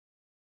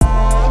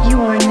You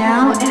are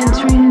now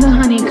entering the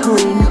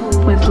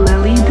Honeycomb with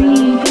Lely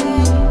Bee.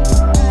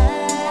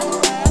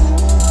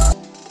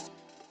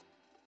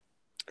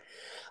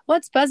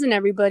 What's buzzing,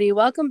 everybody?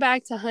 Welcome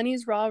back to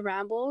Honey's Raw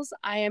Rambles.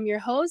 I am your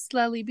host,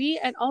 Lely Bee,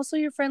 and also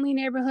your friendly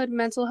neighborhood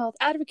mental health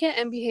advocate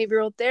and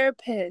behavioral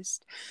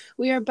therapist.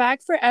 We are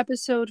back for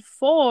episode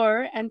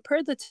 4, and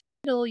per the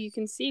title, you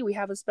can see we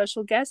have a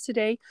special guest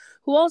today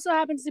who also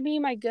happens to be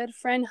my good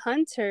friend,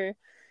 Hunter.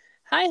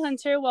 Hi,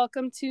 Hunter.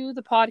 Welcome to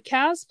the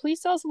podcast. Please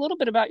tell us a little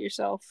bit about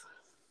yourself.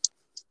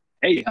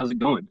 Hey, how's it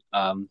going?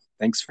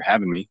 Thanks for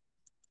having me.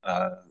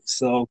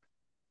 So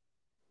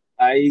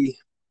I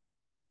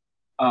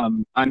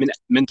I'm a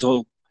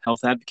mental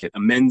health advocate,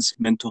 a men's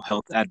mental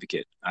health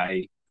advocate.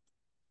 I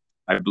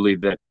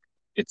believe that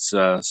it's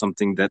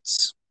something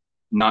that's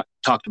not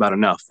talked about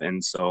enough,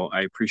 and so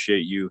I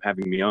appreciate you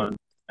having me on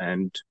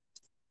and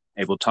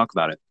able to talk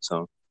about it.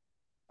 So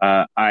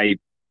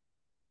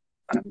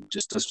I'm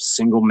just a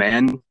single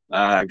man.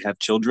 I have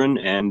children,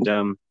 and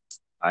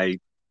I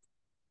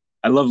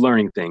I love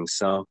learning things.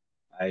 So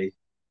I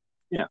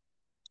yeah,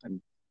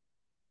 I'm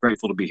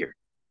grateful to be here.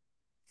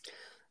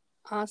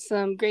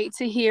 Awesome. Great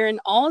to hear. And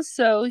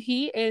also,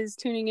 he is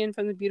tuning in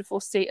from the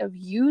beautiful state of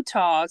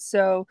Utah.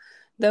 So,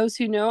 those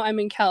who know, I'm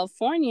in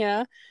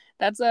California.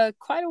 That's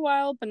quite a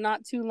while, but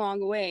not too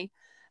long away.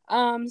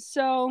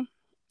 So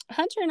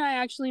Hunter and I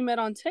actually met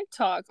on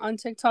TikTok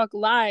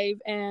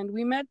Live, and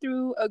we met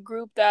through a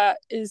group that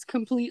is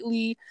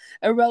completely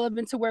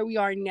irrelevant to where we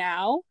are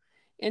now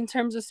in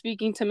terms of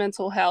speaking to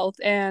mental health.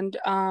 And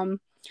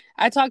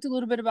I talked a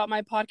little bit about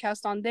my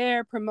podcast on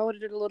there,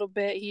 promoted it a little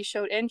bit. He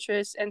showed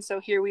interest, and so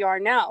here we are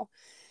now.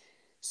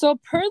 So,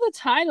 per the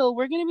title,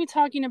 we're going to be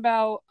talking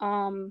about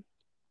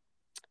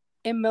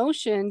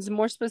emotions,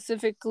 more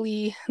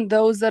specifically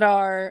those that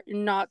are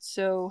not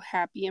so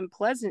happy and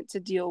pleasant to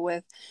deal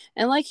with.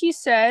 And like he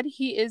said,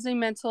 he is a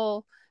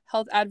mental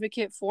health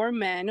advocate for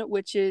men,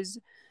 which is,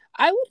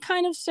 I would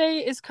kind of say,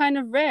 is kind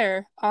of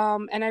rare.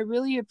 And I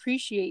really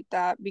appreciate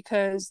that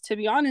because, to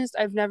be honest,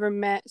 I've never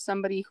met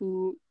somebody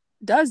who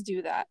does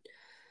do that.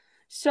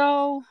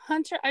 So,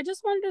 Hunter, I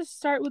just wanted to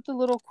start with a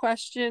little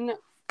question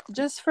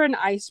just for an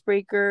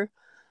icebreaker.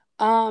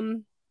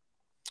 Um,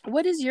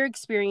 what is your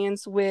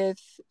experience with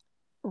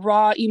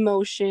raw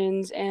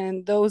emotions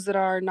and those that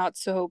are not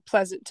so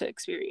pleasant to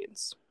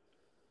experience?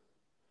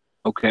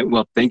 Okay,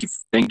 well, thank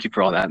you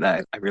for all that.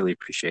 I really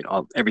appreciate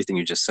everything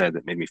you just said.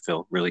 That made me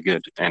feel really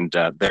good. And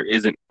there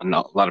isn't a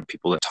lot of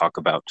people that talk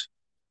about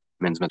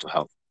men's mental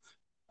health.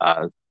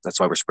 That's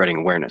why we're spreading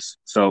awareness.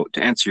 So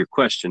to answer your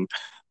question,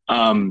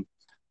 um,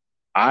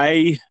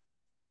 I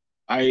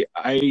I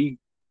I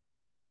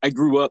I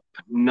grew up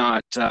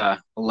not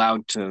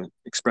allowed to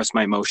express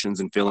my emotions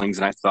and feelings,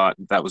 and I thought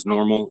that was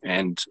normal.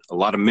 And a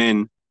lot of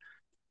men,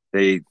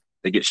 they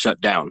get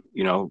shut down.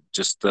 You know,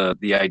 just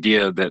the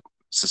idea that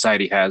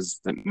society has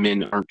that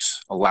men aren't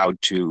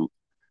allowed to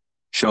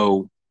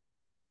show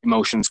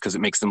emotions because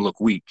it makes them look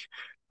weak.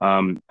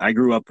 I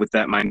grew up with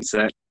that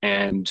mindset,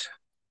 and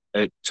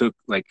it took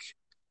like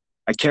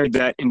I carried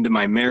that into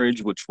my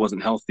marriage, which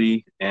wasn't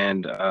healthy,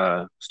 and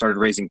started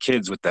raising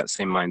kids with that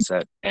same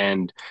mindset.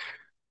 And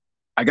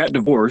I got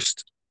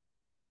divorced,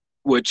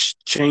 which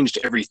changed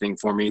everything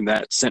for me.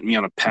 That sent me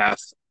on a path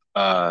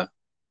uh,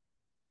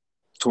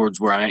 towards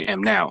where I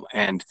am now.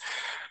 And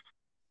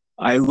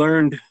I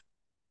learned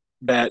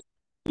that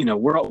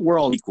we're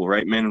all equal,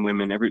 right? Men and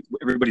women,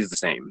 everybody's the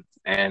same,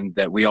 and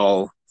that we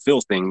all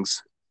feel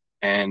things.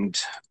 And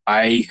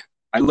I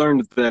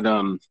learned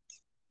that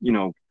you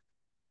know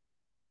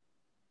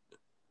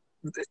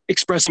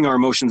expressing our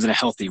emotions in a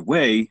healthy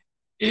way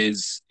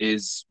is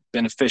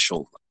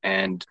beneficial.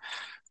 And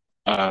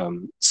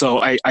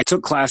so I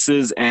took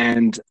classes,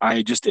 and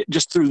I just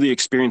through the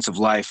experience of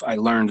life, I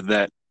learned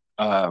that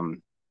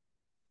um,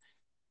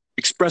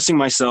 expressing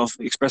myself,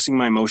 expressing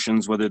my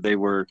emotions, whether they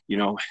were,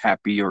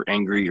 happy or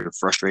angry or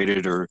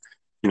frustrated or,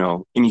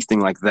 anything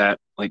like that,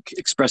 like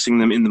expressing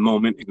them in the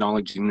moment,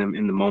 acknowledging them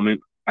in the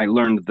moment. I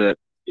learned that,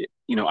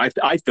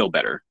 I feel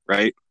better.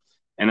 Right.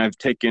 And I've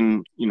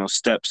taken,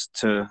 steps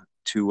to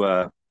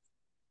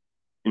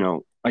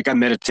like I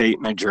meditate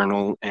and I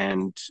journal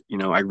and,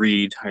 I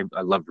read.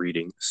 I love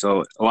reading.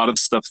 So a lot of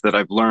stuff that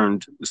I've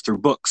learned is through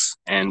books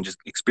and just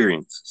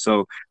experience.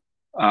 So,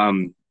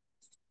 um,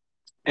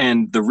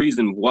 and the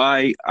reason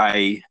why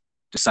I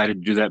decided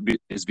to do that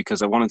is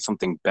because I wanted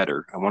something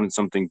better. I wanted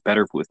something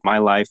better with my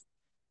life,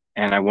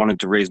 and I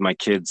wanted to raise my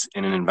kids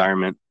in an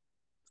environment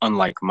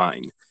unlike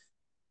mine.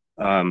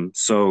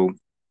 So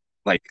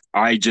like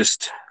I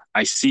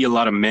see a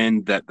lot of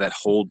men that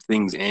hold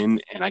things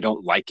in, and I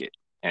don't like it.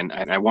 And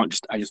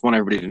I just want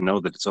everybody to know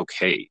that it's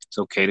okay. It's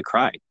okay to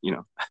cry.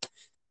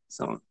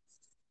 So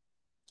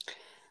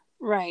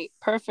Right.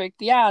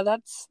 Perfect. Yeah,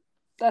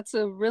 that's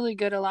a really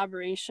good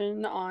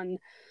elaboration on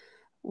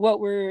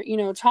what we're,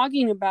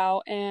 talking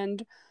about.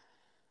 And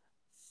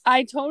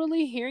I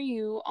totally hear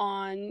you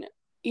on,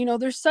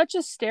 there's such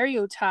a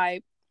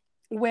stereotype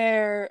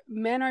where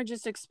men are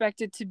just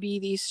expected to be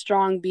these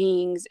strong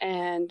beings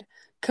and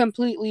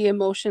completely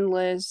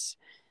emotionless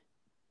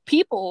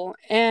people.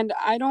 And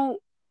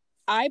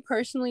I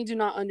personally do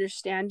not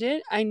understand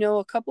it. I know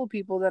a couple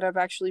people that have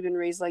actually been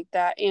raised like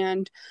that,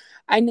 and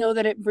I know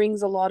that it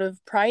brings a lot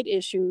of pride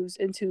issues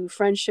into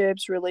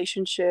friendships,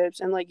 relationships,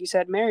 and like you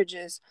said,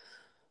 marriages.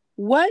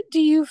 What do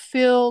you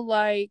feel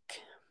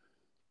like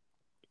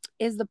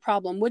is the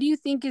problem? What do you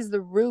think is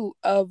the root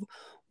of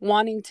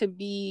wanting to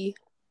be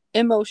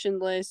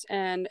emotionless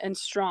and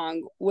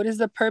strong? What is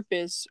the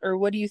purpose, or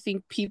what do you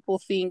think people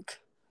think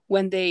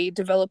when they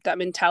develop that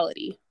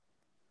mentality?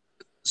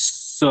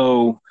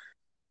 So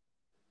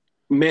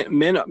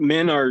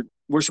men are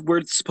we're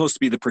supposed to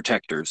be the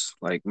protectors.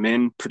 Like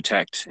men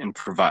protect and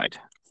provide,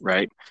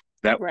 right?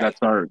 Right.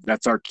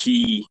 That's our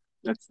key.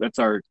 That's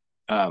our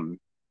um,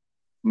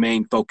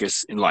 main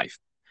focus in life.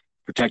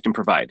 Protect and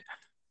provide.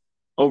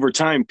 Over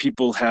time,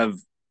 people have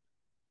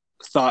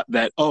thought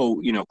that,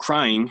 oh,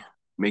 crying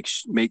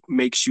makes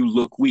you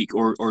look weak,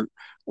 or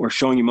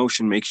showing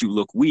emotion makes you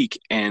look weak,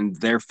 and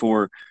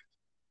therefore,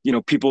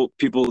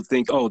 people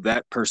think, oh,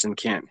 that person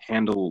can't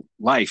handle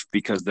life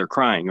because they're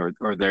crying,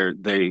 or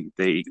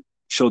they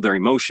show their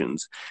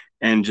emotions.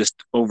 And just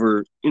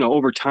over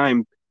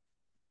time,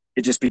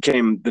 it just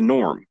became the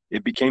norm.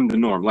 It became the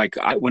norm. Like,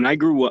 when I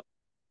grew up,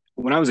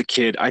 when I was a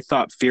kid, I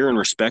thought fear and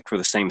respect were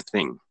the same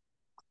thing.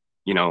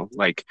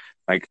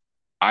 Like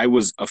I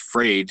was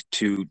afraid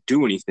to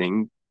do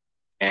anything,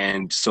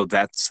 and so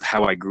that's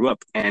how I grew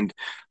up. And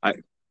I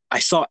I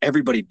saw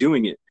everybody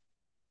doing it,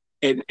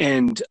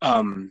 and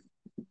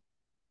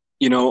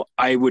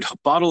I would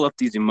bottle up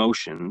these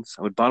emotions.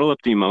 I would bottle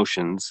up the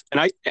emotions, and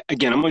I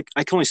can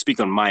only speak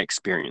on my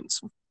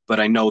experience, but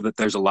I know that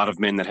there's a lot of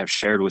men that have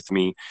shared with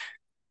me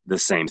the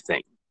same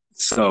thing.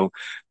 So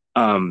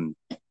um,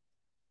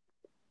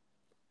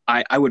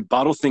 I would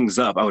bottle things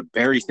up. I would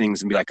bury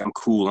things and be like, I'm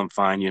cool, I'm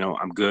fine,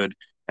 I'm good.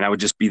 And I would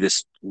just be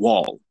this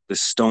wall,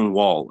 this stone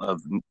wall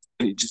of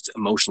just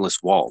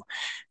emotionless wall.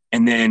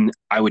 And then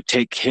I would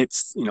take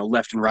hits,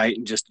 left and right,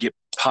 and just get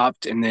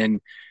popped. And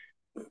then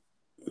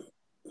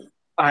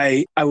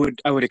I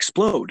would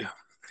explode,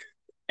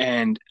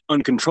 and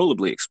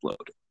uncontrollably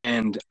explode.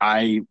 And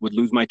I would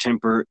lose my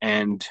temper,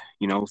 and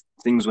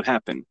things would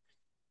happen.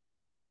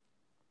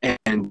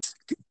 And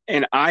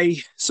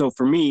so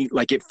for me,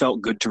 like, it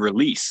felt good to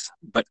release,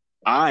 but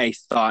I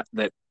thought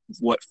that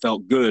what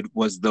felt good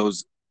was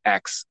those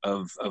acts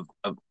of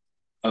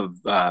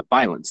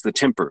violence, the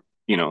temper,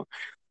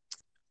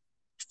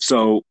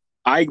 so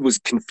I was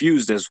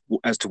confused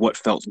as to what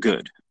felt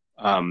good.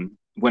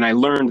 When I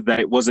learned that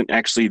it wasn't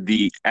actually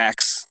the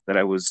acts that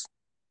I was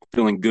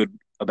feeling good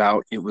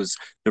about, it was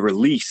the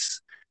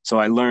release. So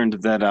I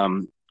learned that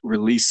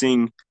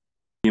releasing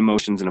the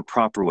emotions in a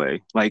proper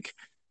way, like,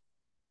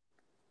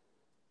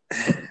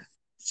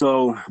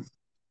 so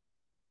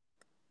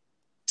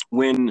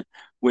when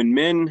when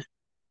men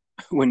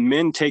when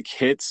men take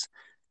hits,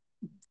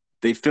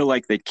 they feel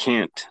like they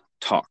can't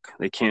talk.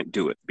 They can't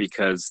do it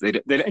because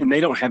and they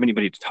don't have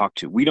anybody to talk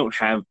to. We don't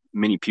have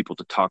many people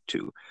to talk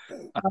to,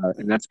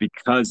 and that's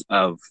because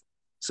of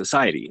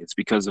society. It's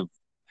because of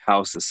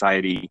how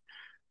society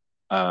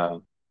uh,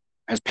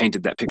 has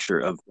painted that picture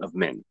of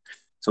men.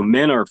 So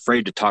men are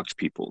afraid to talk to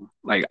people.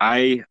 Like,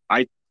 I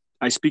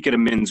speak at a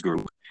men's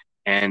group,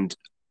 and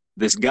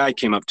this guy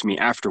came up to me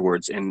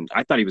afterwards, and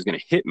I thought he was going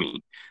to hit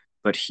me,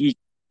 but he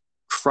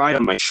cried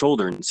on my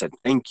shoulder and said,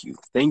 thank you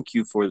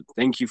for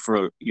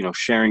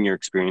sharing your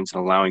experience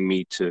and allowing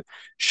me to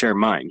share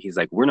mine. He's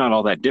like, we're not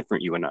all that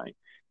different, you and I.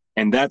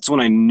 And that's when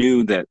I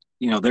knew that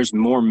there's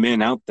more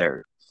men out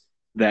there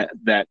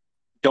that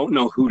don't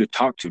know who to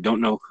talk to,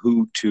 don't know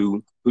who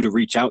to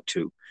reach out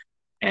to.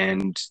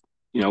 And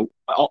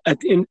at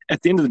the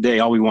end of the day,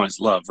 all we want is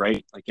love,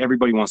 right? Like,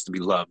 everybody wants to be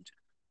loved.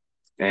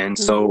 And Mhm.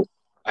 so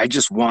I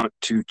just want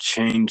to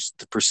change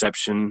the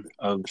perception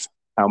of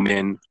how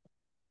men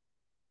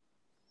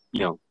you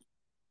know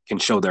can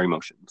show their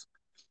emotions.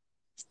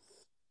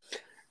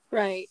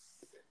 Right.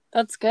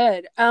 That's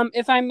good.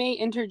 If I may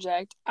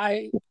interject,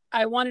 I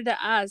wanted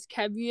to ask,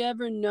 have you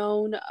ever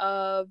known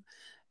of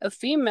a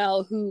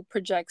female who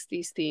projects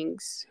these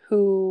things,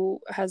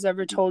 who has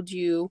ever told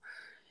you,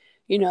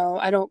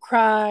 I don't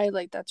cry,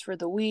 like that's for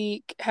the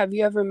weak? Have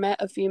you ever met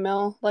a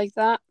female like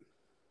that?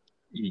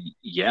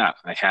 Yeah,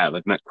 I have.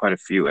 I've met quite a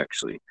few,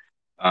 actually.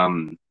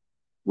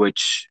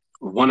 Which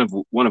one of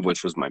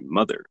which was my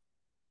mother.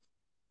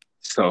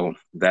 So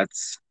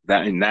that's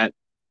that, and that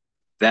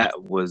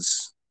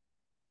was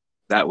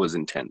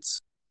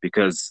intense,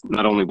 because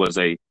not only was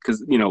I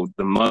because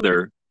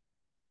the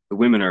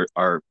women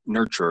are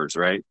nurturers,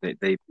 right? They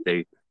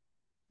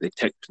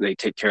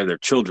take care of their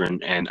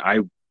children, and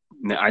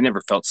I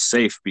never felt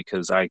safe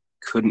because I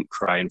couldn't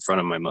cry in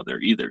front of my mother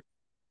either.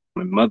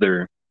 My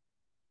mother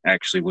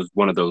actually was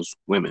one of those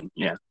women.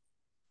 Yeah.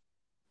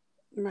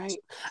 Right.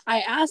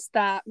 I asked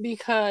that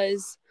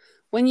because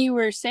when you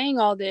were saying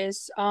all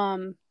this,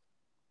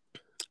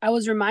 I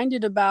was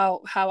reminded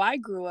about how I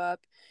grew up.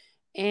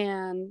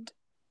 And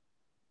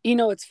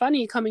it's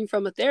funny coming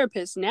from a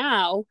therapist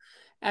now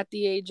at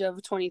the age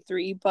of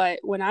 23, but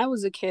when I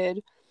was a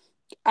kid,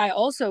 I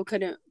also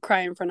couldn't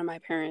cry in front of my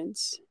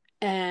parents.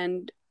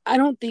 And I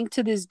don't think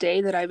to this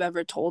day that I've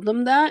ever told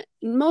them that,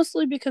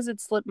 mostly because it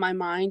slipped my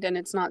mind and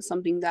it's not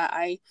something that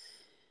I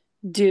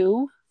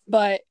do.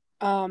 But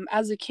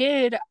as a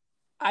kid,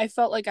 I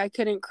felt like I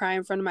couldn't cry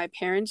in front of my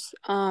parents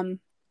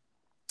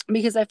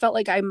because I felt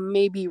like I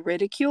may be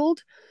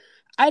ridiculed.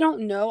 I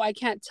don't know. I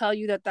can't tell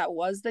you that that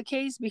was the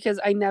case because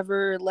I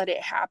never let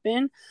it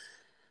happen.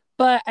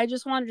 But I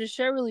just wanted to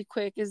share really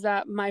quick is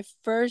that my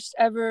first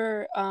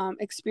ever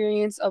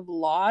experience of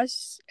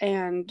loss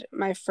and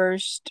my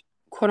first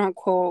quote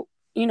unquote,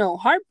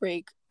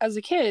 heartbreak as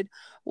a kid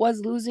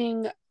was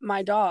losing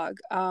my dog.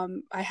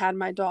 I had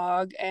my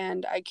dog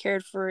and I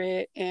cared for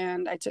it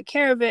and I took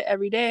care of it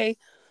every day.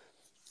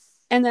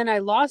 And then I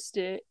lost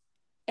it.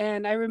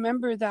 And I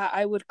remember that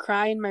I would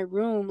cry in my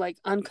room like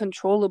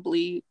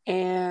uncontrollably.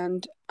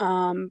 And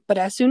but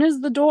as soon as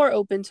the door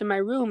opened to my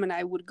room and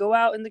I would go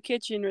out in the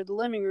kitchen or the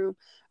living room,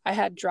 I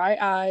had dry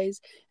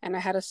eyes and I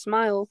had a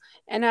smile.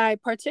 And I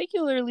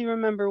particularly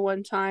remember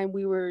one time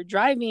we were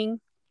driving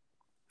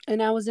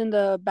and I was in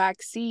the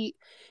back seat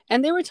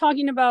and they were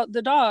talking about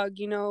the dog,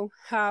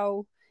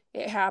 how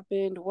it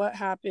happened, what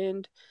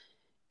happened.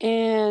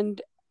 And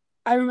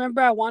I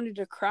remember I wanted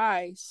to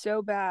cry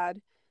so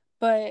bad,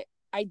 but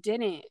I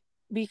didn't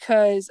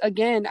because,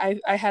 again,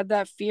 I had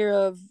that fear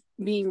of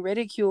being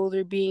ridiculed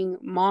or being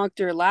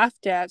mocked or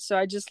laughed at. So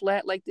I just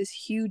let like this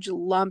huge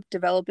lump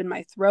develop in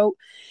my throat.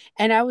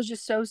 And I was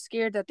just so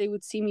scared that they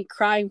would see me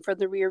crying from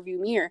the rearview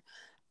mirror.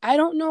 I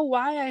don't know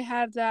why I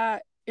had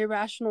that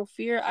irrational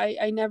fear.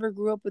 I never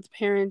grew up with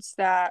parents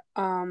that,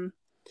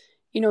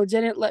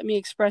 didn't let me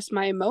express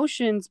my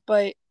emotions,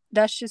 but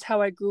that's just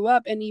how I grew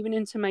up. And even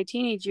into my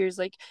teenage years,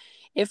 like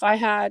if I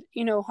had,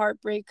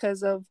 heartbreak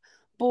because of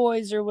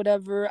boys or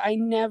whatever, I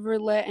never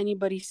let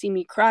anybody see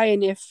me cry.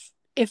 And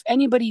if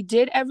anybody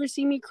did ever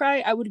see me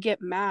cry, I would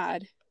get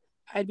mad.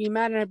 I'd be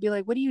mad and I'd be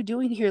like, what are you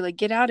doing here? Like,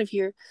 get out of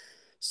here.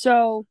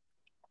 So,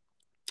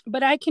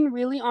 but I can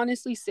really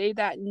honestly say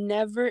that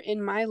never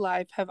in my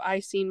life have I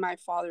seen my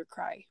father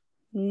cry.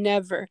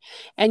 Never.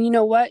 And you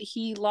know what?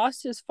 He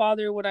lost his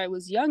father when I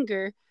was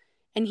younger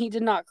and he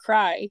did not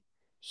cry.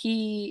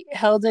 He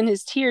held in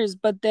his tears,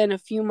 but then a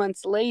few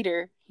months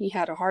later, he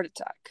had a heart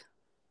attack.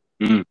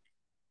 Mm.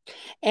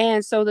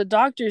 And so the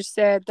doctors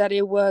said that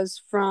it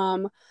was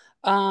from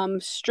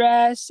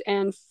stress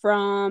and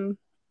from,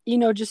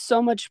 just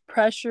so much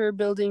pressure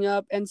building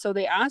up. And so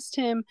they asked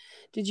him,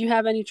 did you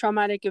have any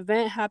traumatic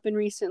event happen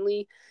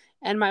recently?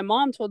 And my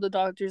mom told the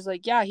doctors,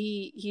 like, yeah,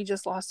 he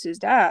just lost his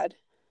dad.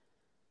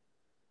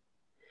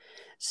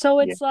 So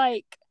Yeah. it's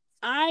like,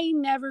 I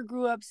never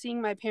grew up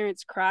seeing my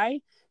parents cry.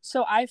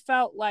 So I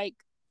felt like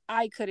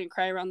I couldn't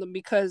cry around them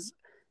because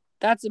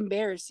that's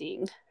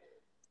embarrassing.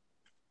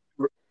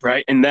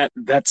 Right. And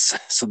that's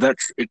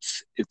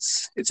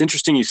it's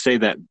interesting you say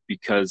that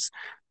because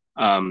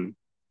I mean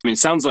it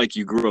sounds like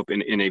you grew up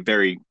in a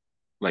very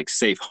like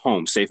safe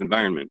home, safe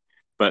environment.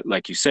 But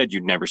like you said,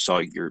 you never saw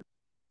your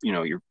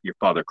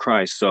father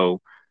cry.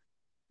 So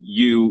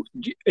you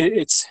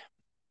it's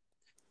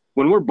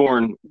when we're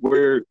born,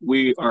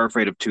 we are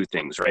afraid of two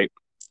things, right?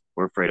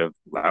 We're afraid of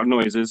loud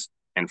noises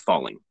and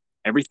falling.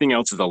 Everything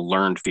else is a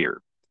learned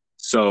fear.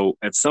 So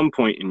at some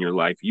point in your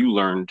life, you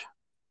learned,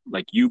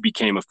 like you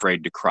became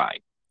afraid to cry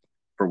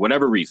for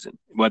whatever reason,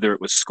 whether it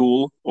was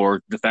school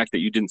or the fact that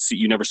you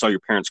never saw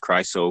your parents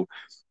cry. So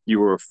you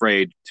were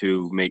afraid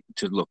to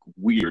look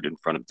weird in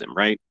front of them,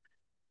 right?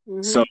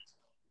 Mm-hmm. So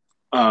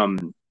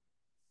um,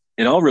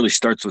 it all really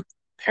starts with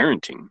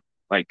parenting.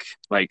 Like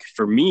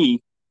for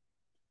me,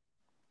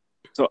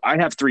 so I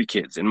have three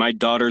kids, and my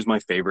daughter's my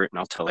favorite, and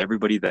I'll tell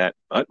everybody that,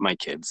 but my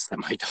kids, that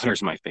my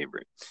daughter's my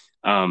favorite.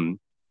 Um,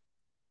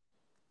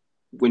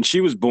 when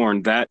she was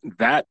born, that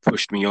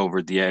pushed me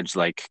over the edge.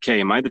 Like, okay,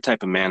 am I the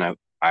type of man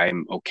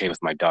I'm okay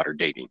with my daughter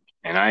dating?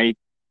 And I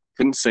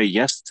couldn't say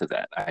yes to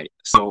that.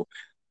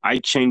 I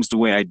changed the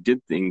way I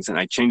did things, and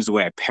I changed the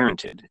way I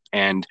parented.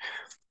 And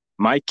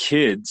my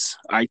kids,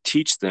 I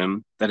teach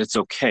them that it's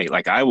okay.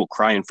 Like I will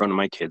cry in front of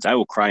my kids. I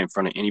will cry in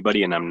front of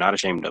anybody, and I'm not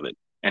ashamed of it.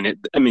 And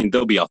I mean,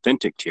 they'll be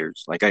authentic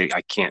tears. Like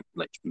I can't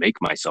like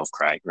make myself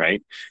cry,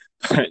 right?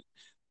 But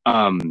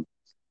um,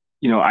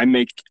 I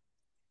make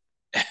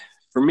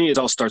for me, it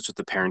all starts with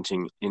the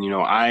parenting. And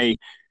I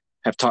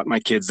have taught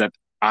my kids that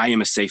I am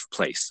a safe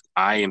place.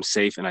 I am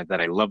safe, and that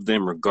I love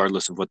them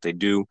regardless of what they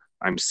do.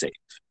 I'm safe,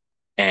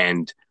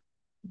 and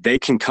they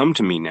can come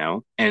to me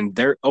now and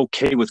they're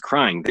okay with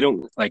crying. They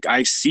don't like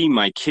I see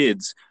my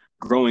kids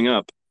growing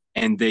up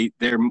and they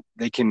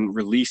can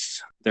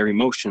release their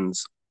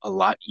emotions a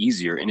lot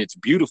easier, and it's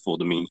beautiful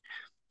to me.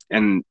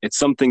 And it's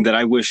something that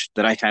I wish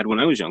that I had when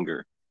I was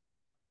younger.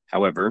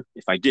 However,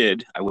 if I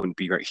did, I wouldn't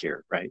be right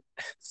here, right?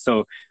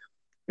 So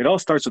it all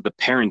starts with the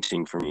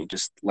parenting for me,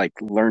 just like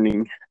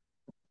learning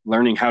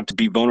how to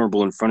be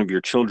vulnerable in front of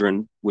your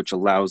children, which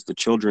allows the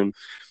children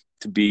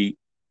to be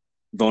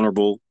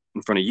vulnerable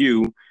in front of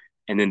you,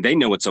 and then they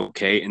know it's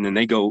okay, and then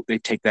they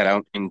take that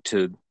out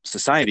into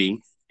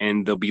society,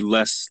 and they'll be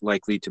less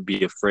likely to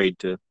be afraid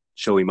to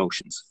show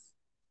emotions.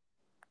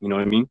 You know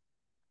what I mean?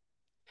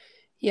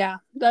 Yeah,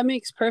 that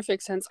makes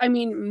perfect sense. I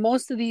mean,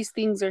 most of these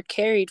things are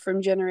carried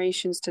from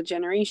generations to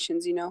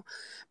generations,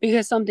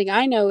 because something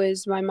I know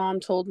is my mom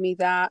told me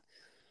that,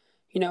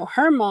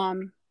 her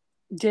mom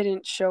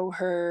didn't show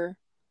her.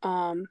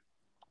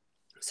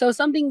 So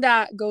something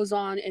that goes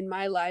on in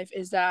my life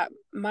is that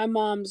my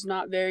mom's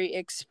not very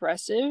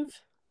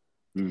expressive.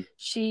 Mm.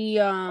 She,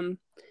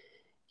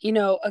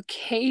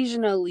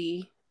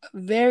 occasionally,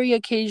 very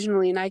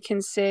occasionally, and I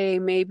can say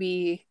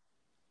maybe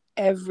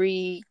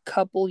every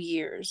couple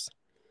years,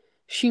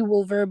 she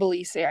will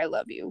verbally say, I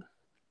love you.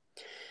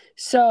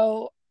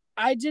 So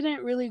I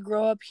didn't really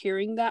grow up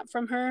hearing that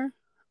from her.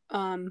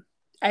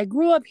 I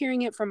grew up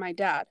hearing it from my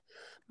dad.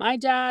 My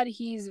dad,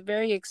 he's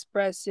very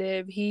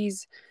expressive.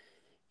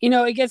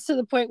 It gets to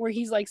the point where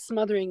he's like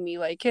smothering me,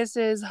 like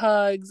kisses,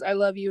 hugs, I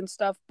love you and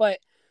stuff. But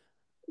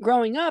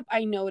growing up,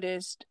 I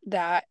noticed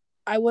that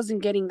I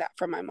wasn't getting that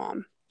from my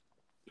mom.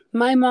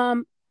 My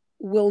mom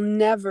will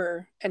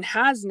never and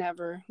has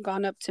never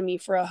gone up to me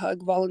for a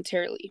hug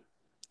voluntarily.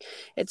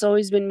 It's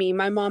always been me.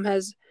 My mom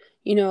has,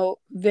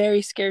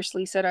 very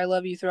scarcely said I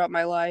love you throughout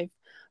my life.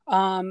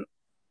 Um,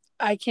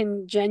 I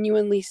can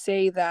genuinely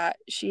say that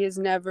she has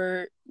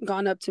never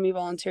gone up to me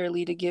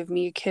voluntarily to give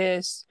me a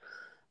kiss,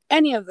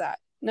 any of that,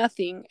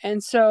 nothing.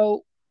 And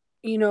so,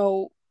 you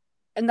know,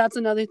 and that's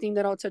another thing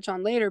that I'll touch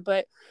on later.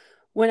 But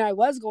when I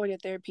was going to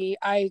therapy,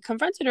 I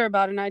confronted her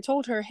about it and I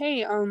told her,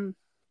 hey,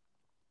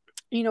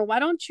 why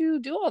don't you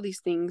do all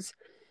these things?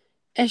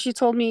 And she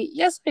told me,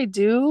 yes, I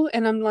do.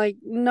 And I'm like,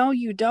 no,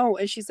 you don't.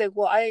 And she's like,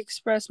 well, I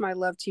express my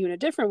love to you in a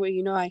different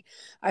way.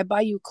 I buy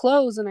you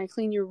clothes and I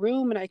clean your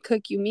room and I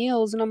cook you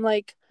meals. And I'm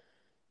like,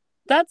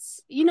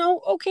 that's,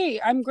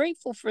 okay, I'm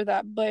grateful for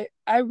that. But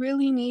I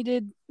really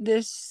needed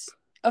this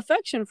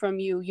affection from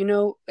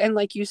you, and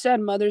like you said,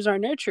 mothers are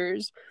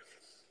nurturers.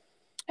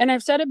 And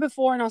I've said it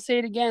before and I'll say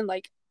it again.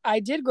 Like, I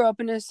did grow up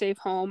in a safe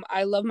home.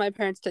 I love my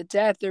parents to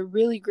death. They're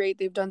really great.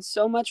 They've done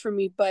so much for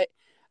me. But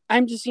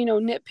I'm just,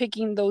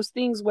 nitpicking those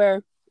things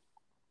where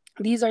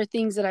these are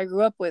things that I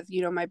grew up with.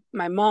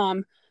 My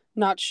mom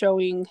not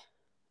showing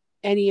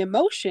any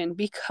emotion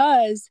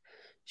because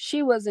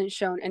she wasn't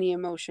shown any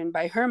emotion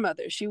by her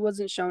mother. She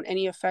wasn't shown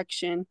any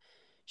affection.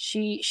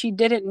 She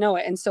didn't know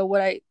it. And so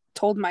what I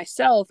told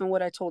myself and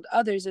what I told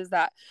others is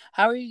that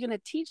how are you going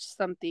to teach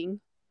something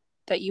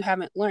that you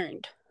haven't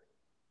learned?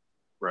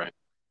 Right,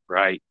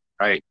 right,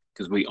 right.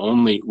 Because we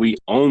only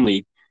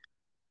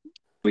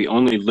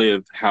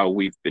live how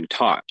we've been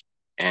taught,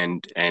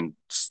 and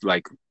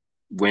like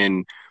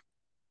when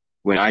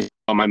I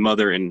saw my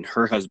mother and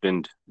her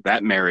husband,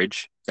 that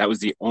marriage, that was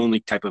the only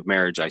type of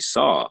marriage I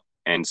saw.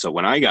 And so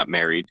when I got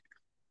married,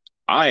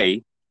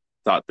 I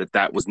thought that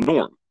that was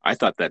norm. I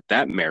thought that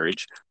that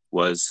marriage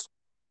was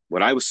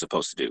what I was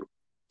supposed to do.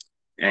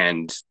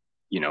 And,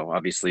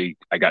 obviously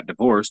I got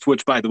divorced,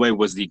 which by the way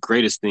was the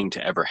greatest thing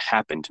to ever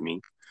happen to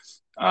me.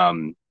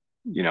 Um,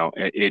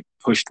 it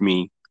pushed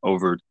me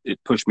over, it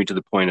pushed me to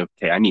the point of,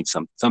 okay, I need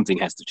something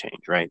has to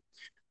change, right?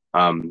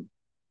 Um,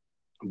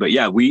 but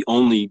yeah, we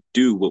only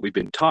do what we've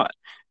been taught.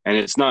 And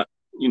it's not,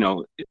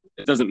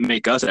 it doesn't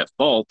make us at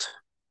fault.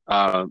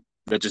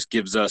 That just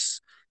gives us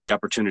the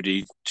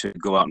opportunity to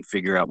go out and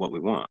figure out what we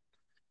want.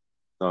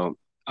 So,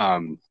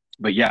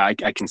 but yeah, I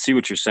can see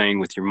what you're saying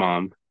with your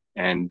mom,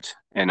 and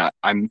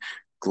I'm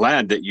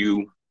glad that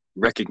you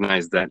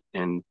recognize that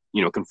and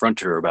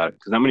confront her about it,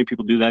 because not many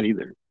people do that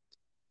either.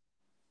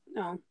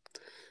 No,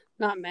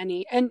 not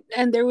many. And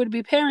there would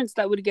be parents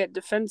that would get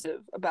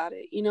defensive about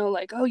it,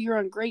 like, oh, you're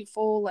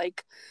ungrateful,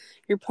 like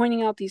you're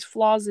pointing out these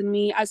flaws in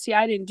me. I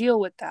didn't deal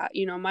with that.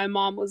 My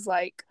mom was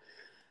like,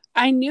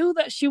 I knew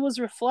that she was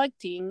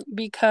reflecting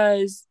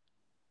because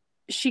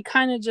she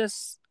kind of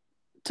just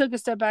took a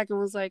step back and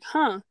was like,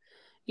 huh,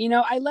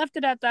 I left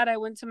it at that. I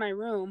went to my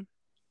room,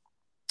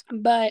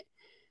 but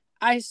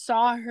I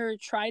saw her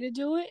try to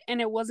do it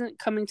and it wasn't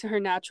coming to her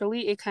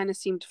naturally. It kind of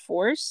seemed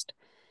forced.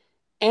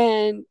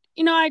 And,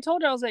 I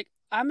told her, I was like,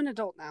 I'm an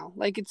adult now.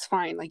 Like, it's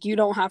fine. Like, you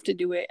don't have to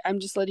do it. I'm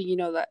just letting you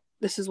know that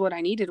this is what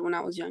I needed when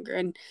I was younger.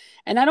 And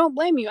I don't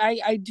blame you.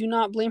 I do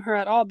not blame her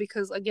at all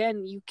because,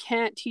 again, you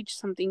can't teach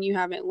something you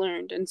haven't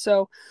learned. And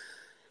so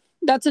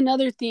that's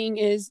another thing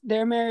is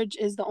their marriage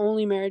is the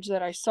only marriage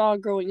that I saw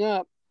growing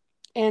up.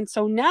 And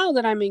so now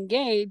that I'm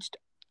engaged,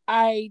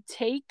 I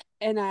take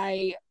and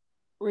I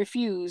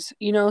refuse,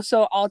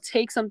 so I'll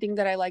take something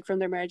that I like from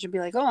their marriage and be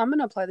like, oh, I'm going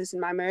to apply this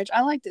in my marriage.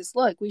 I like this.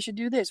 Look, we should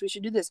do this. We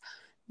should do this.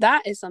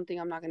 That is something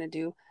I'm not going to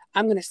do.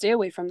 I'm going to stay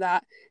away from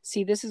that.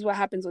 See, this is what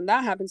happens when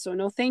that happens. So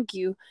no, thank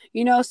you.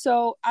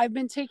 So I've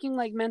been taking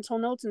like mental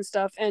notes and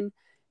stuff. And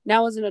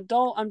now as an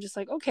adult, I'm just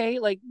like, okay,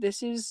 like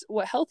this is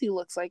what healthy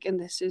looks like. And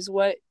this is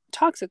what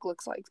toxic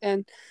looks like.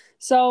 And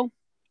so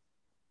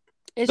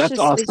That's it's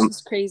awesome.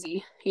 just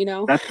crazy,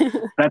 That's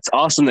that's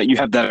awesome that you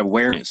have that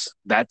awareness.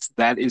 That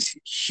is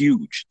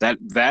huge.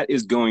 That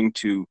is going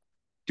to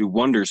do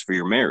wonders for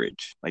your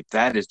marriage. Like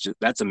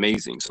that's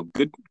amazing. So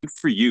good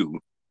for you,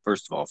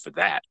 first of all, for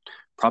that.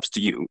 Props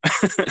to you.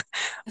 Thank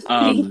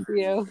um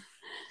you.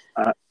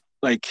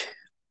 like,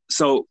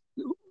 so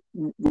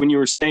when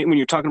you're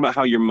talking about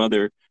how your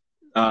mother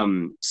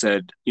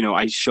said,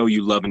 I show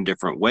you love in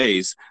different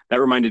ways. That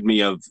reminded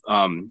me of,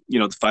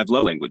 the five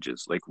love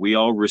languages. Like we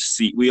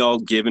all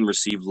give and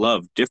receive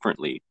love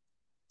differently.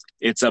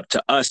 It's up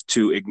to us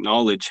to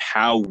acknowledge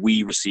how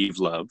we receive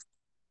love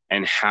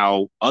and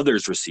how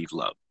others receive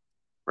love,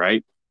 right?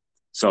 Right.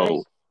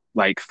 So,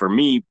 like for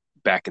me,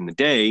 back in the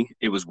day,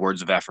 it was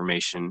words of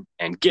affirmation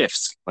and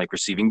gifts, like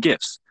receiving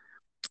gifts.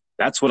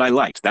 That's what I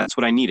liked. That's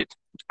what I needed.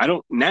 I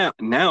don't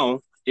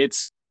now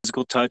it's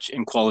physical touch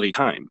and quality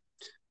time.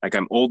 Like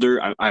I'm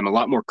older, I'm a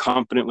lot more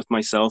confident with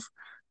myself,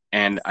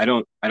 and I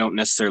don't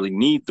necessarily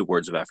need the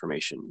words of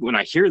affirmation. When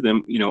I hear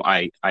them,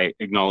 I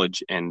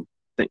acknowledge and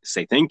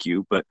say thank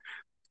you, but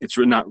it's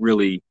not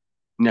really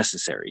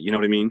necessary. You know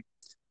what I mean?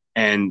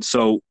 And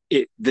so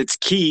that's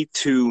key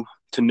to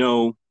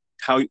know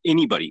how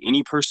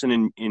any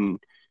person in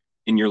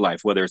your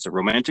life, whether it's a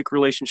romantic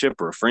relationship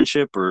or a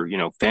friendship or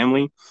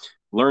family,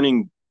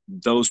 learning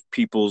those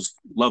people's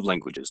love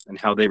languages and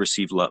how they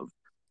receive love,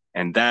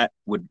 and that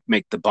would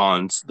make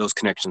those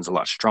connections a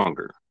lot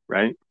stronger,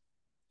 right?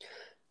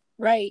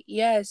 Right.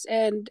 Yes.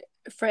 And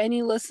for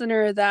any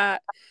listener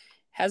that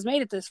has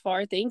made it this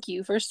far, thank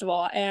you, first of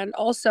all. And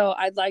also,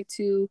 I'd like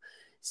to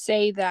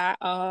say that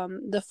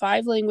the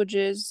five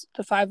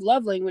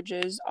love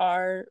languages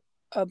are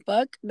a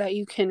book that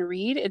you can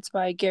read. It's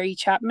by Gary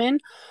Chapman.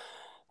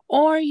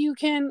 Or you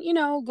can,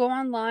 go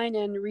online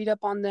and read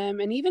up on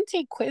them and even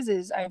take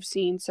quizzes I've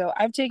seen. So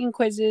I've taken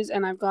quizzes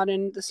and I've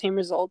gotten the same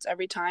results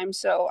every time.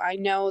 So I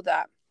know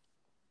that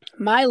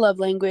my love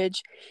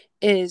language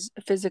is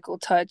physical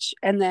touch.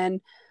 And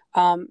then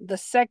the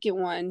second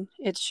one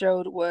it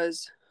showed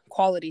was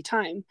quality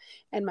time.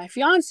 And my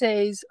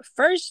fiance's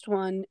first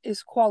one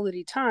is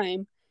quality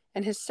time.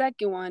 And his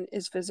second one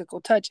is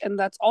physical touch. And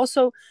that's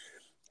also,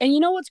 and you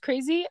know what's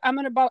crazy? I'm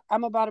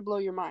about to blow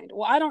your mind.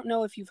 Well, I don't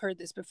know if you've heard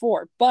this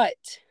before,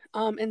 but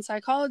in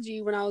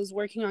psychology, when I was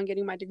working on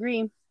getting my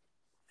degree,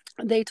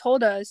 they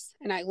told us,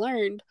 and I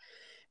learned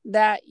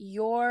that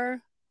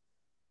your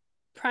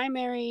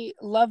primary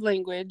love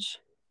language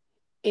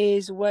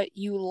is what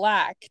you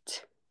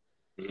lacked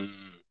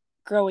Mm,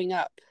 growing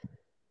up.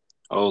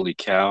 holy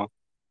cow.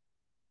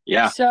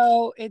 Yeah.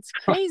 So it's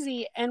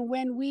crazy. And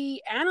when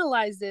we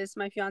analyzed this,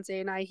 my fiance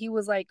and I, he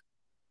was like,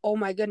 oh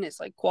my goodness,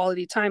 like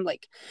quality time,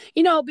 like,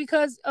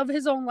 because of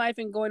his own life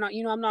and going on,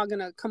 I'm not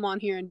gonna come on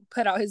here and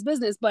put out his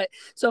business, but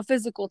so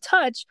physical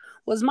touch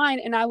was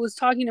mine. And I was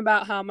talking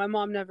about how my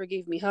mom never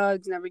gave me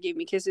hugs, never gave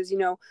me kisses,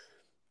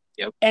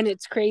 Yep. and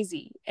it's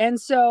crazy.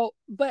 And so,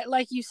 but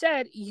like you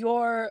said,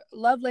 your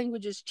love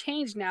languages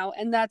change now,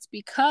 and that's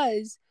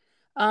because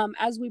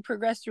as we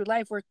progress through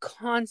life, we're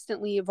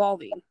constantly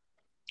evolving.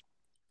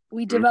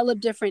 We Mm, develop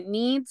different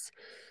needs,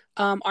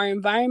 our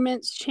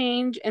environments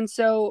change, and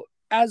so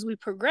as we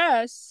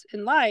progress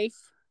in life,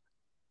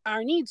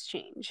 our needs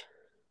change.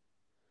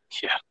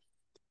 yeah.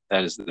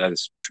 That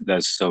is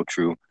so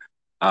true.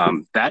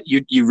 That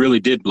you really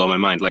did blow my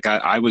mind. Like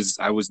I was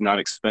not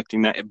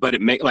expecting that, but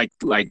it made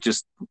like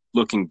just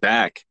looking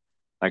back,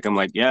 like I'm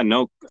like, yeah,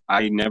 no,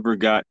 I never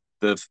got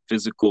the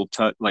physical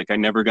touch. Like I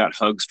never got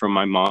hugs from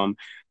my mom.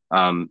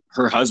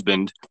 Her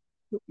husband,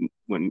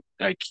 when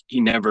like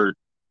he never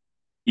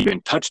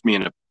even touched me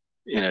in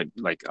a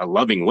like a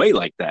loving way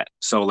like that.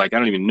 So like I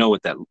don't even know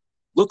what that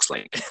looks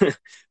like.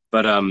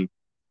 But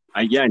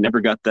I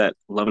never got that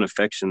love and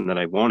affection that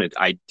I wanted.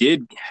 I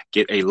did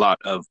get a lot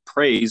of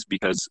praise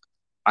because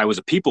I was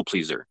a people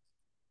pleaser.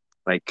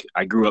 Like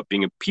I grew up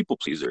being a people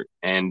pleaser,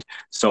 and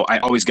so I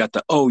always got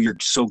the, oh, you're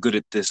so good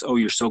at this, oh,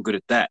 you're so good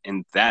at that,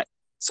 and that.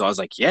 So I was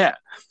like, yeah,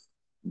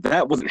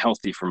 that wasn't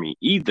healthy for me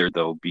either,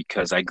 though,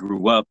 because I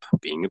grew up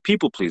being a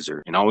people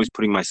pleaser and always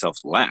putting myself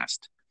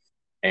last,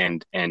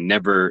 and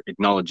never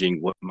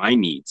acknowledging what my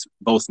needs,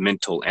 both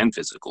mental and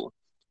physical.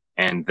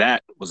 And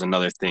that was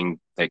another thing,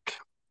 like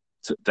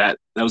that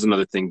was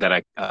another thing that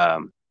I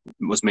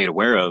was made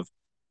aware of.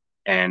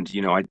 And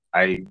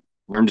I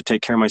learned to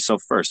take care of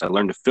myself first. I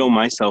learned to fill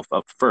myself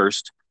up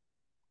first,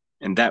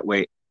 and that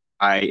way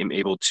I am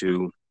able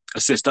to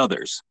assist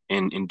others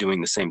in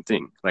doing the same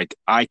thing. Like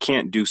I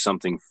can't do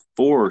something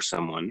for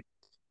someone,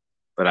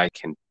 but I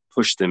can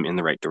push them in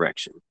the right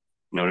direction.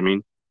 You know what I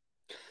mean?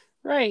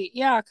 Right.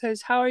 Yeah.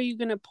 Because how are you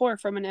going to pour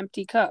from an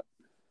empty cup?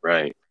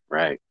 Right,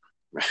 right,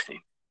 right.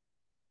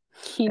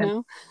 You And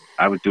know?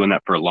 I was doing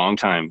that for a long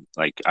time.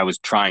 Like I was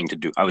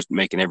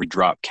making every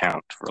drop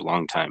count for a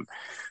long time.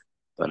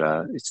 But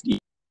it's easy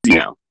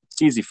now.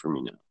 It's easy for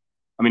me now.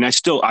 I mean, I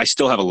still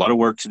have a lot of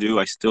work to do.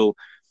 I still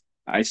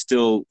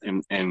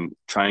am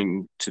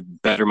trying to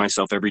better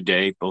myself every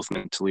day, both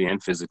mentally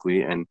and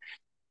physically, and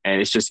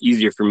it's just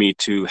easier for me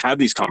to have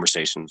these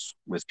conversations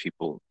with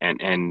people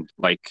and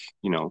like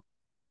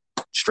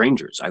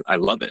strangers. I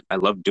love it. I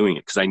love doing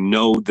it because I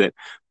know that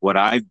what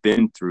I've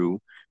been through,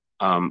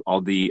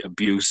 all the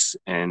abuse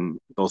and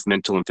both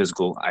mental and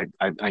physical,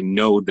 I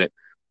know that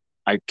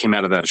I came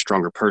out of that a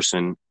stronger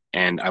person,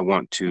 and I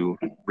want to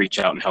reach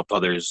out and help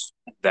others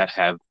that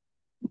have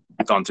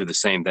gone through the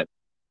same, that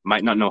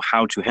might not know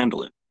how to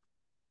handle it.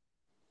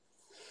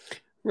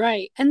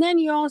 Right. And then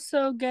you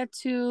also get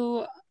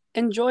to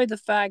enjoy the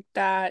fact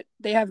that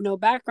they have no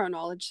background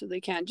knowledge, so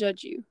they can't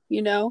judge you,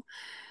 you know?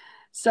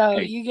 So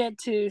Hey, you get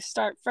to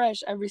start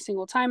fresh every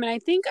single time. And I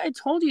think I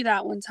told you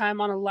that one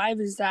time on a live,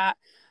 is that,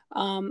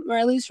 or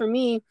at least for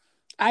me,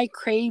 I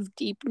crave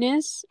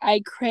deepness.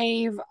 I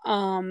crave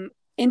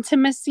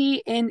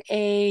intimacy in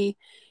a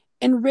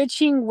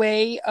enriching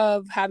way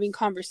of having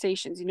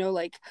conversations, you know,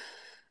 like,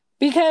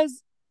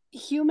 because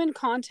human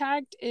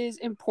contact is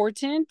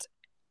important.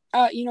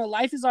 You know,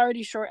 life is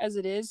already short as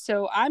it is,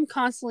 so I'm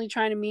constantly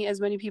trying to meet as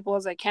many people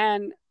as I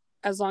can,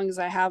 as long as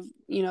I have,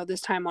 you know,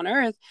 this time on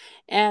earth.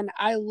 And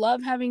I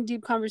love having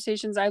deep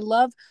conversations. I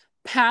love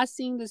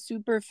passing the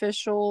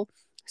superficial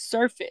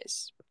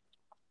surface.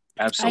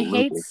 I hate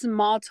absolutely.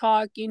 small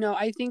talk. You know,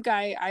 I think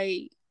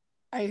I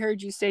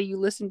heard you say you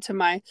listened to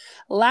my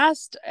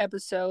last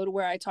episode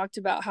where I talked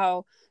about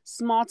how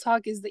small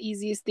talk is the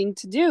easiest thing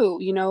to do.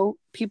 You know,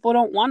 people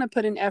don't want to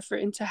put an effort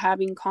into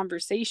having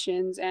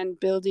conversations and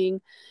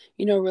building,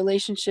 you know,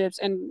 relationships,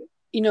 and,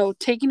 you know,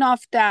 taking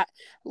off that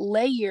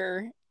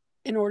layer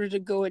in order to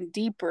go in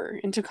deeper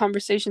into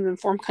conversations and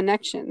form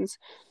connections.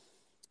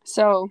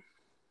 So,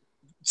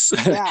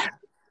 yeah.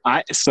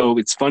 So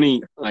it's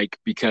funny, like,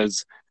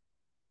 because,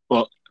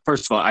 well,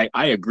 first of all,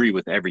 I agree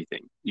with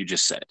everything you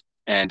just said.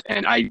 And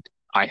I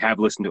have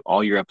listened to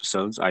all your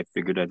episodes. I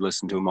figured I'd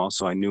listen to them all,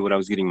 so I knew what I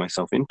was getting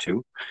myself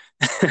into.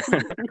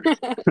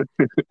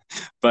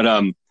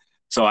 But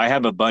so I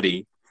have a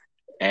buddy,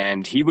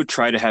 and he would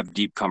try to have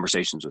deep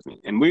conversations with me.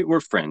 And we're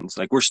friends,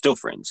 like we're still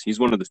friends. He's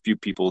one of the few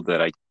people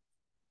that I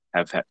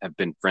have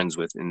been friends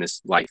with in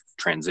this life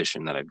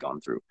transition that I've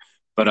gone through.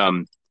 But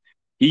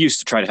he used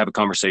to try to have a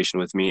conversation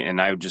with me, and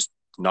I would just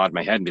nod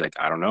my head and be like,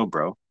 I don't know,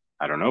 bro.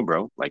 I don't know,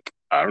 bro. Like,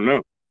 I don't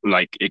know.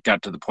 Like, it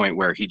got to the point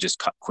where he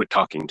just quit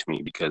talking to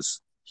me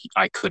because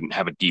I couldn't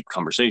have a deep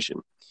conversation.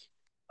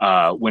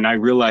 When I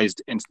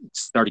realized and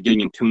started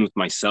getting in tune with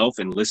myself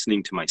and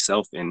listening to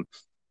myself, and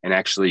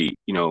actually,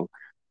 you know,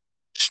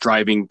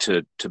 striving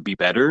to be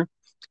better,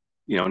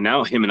 you know,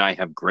 now him and I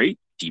have great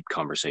deep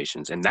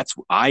conversations, and that's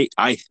I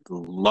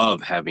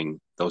love having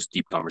those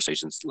deep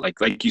conversations.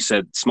 Like you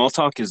said, small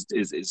talk is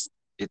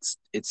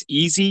it's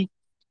easy,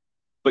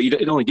 but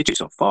it only gets you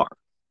so far.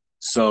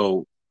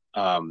 So,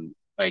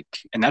 like,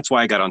 and that's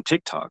why I got on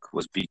TikTok,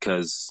 was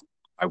because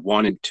I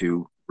wanted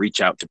to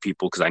reach out to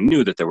people, because I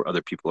knew that there were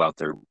other people out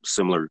there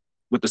similar,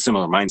 with a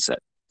similar mindset,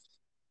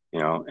 you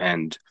know.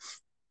 And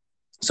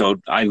so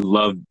I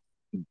love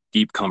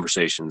deep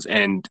conversations,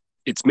 and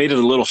it's made it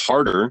a little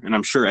harder. And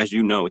I'm sure, as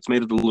you know, it's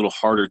made it a little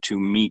harder to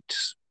meet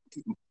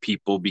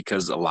people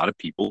because a lot of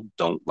people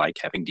don't like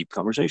having deep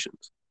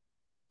conversations.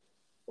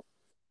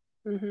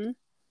 Mm-hmm.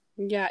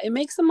 Yeah, it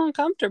makes them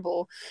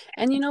uncomfortable.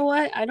 And you know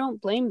what? I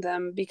don't blame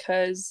them,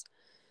 because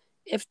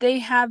if they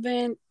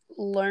haven't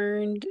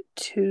learned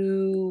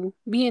to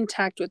be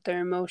intact with their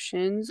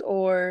emotions,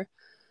 or,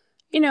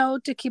 you know,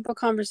 to keep a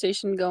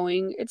conversation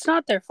going, it's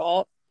not their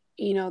fault.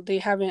 You know, they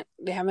haven't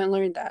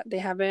learned that. They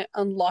haven't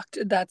unlocked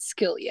that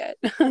skill yet.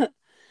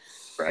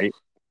 Right.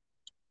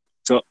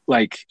 So,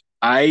 like,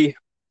 I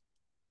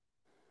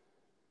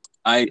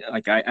I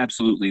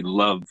absolutely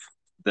love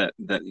that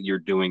you're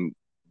doing,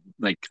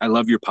 like, I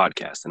love your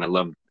podcast, and I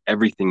love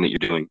everything that you're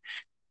doing.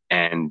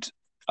 And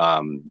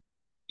um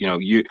you know,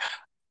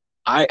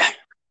 I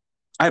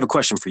I have a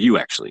question for you,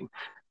 actually.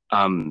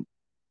 Um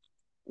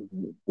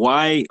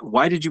why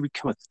did you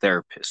become a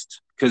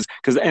therapist? Because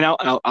and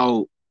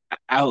I'll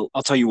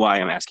tell you why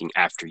I'm asking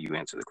after you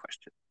answer the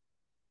question.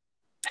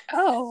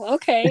 Oh,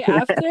 okay.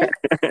 After.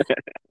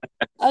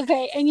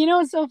 Okay, and you know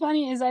what's so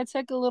funny is I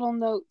took a little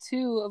note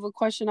too of a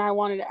question I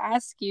wanted to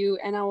ask you,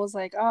 and I was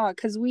like, oh,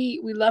 because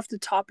we left the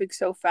topic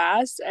so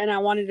fast, and I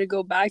wanted to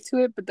go back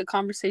to it, but the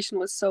conversation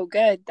was so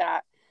good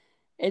that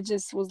it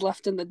just was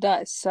left in the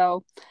dust.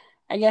 So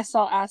I guess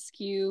I'll ask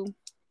you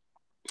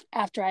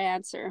after I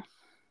answer.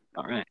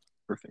 All right,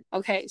 perfect.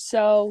 Okay,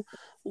 so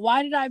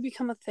why did I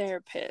become a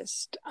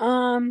therapist?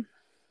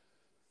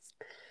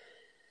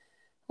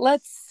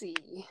 Let's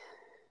see.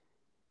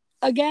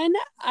 Again,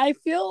 I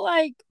feel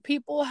like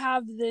people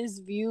have this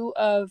view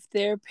of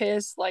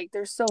therapists like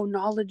they're so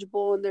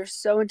knowledgeable and they're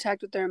so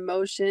intact with their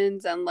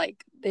emotions, and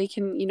like they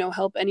can, you know,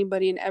 help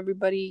anybody and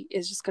everybody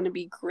is just going to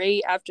be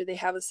great after they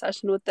have a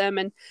session with them.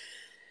 And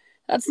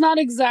that's not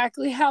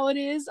exactly how it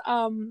is.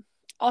 I'll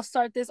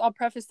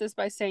preface this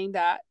by saying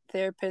that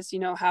therapists, you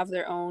know, have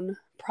their own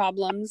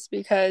problems,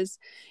 because,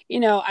 you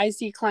know, I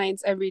see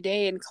clients every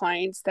day, and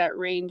clients that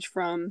range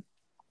from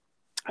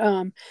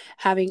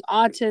having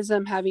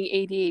autism, having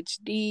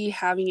ADHD,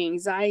 having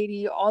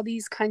anxiety, all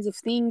these kinds of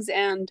things.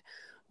 And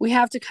we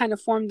have to kind of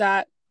form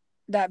that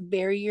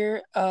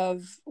barrier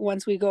of,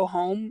 once we go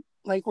home,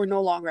 like, we're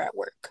no longer at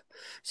work.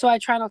 So I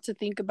try not to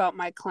think about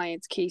my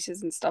clients'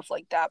 cases and stuff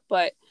like that.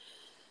 But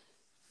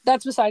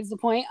that's besides the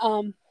point.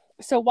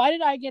 So why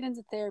did I get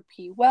into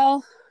therapy?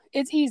 Well,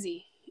 it's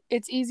easy.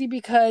 It's easy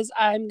because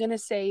I'm gonna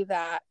say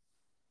that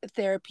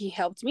therapy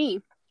helped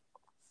me.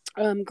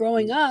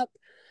 Growing up,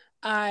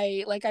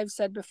 like I've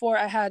said before,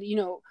 I had, you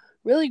know,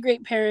 really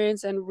great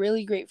parents and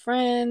really great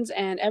friends,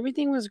 and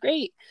everything was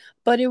great.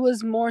 But it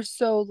was more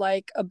so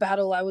like a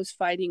battle I was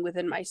fighting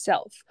within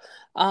myself.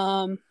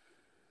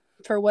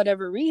 For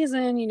whatever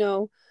reason,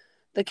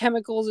 the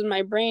chemicals in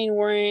my brain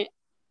weren't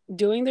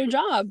doing their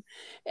job.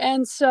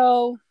 And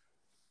so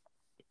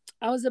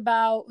I was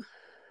about,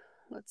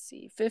 let's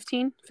see,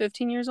 15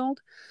 years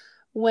old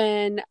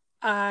when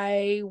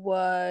I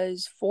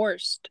was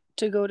forced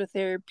to go to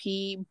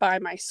therapy by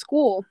my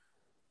school.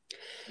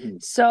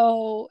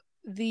 So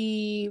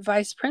the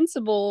vice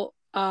principal,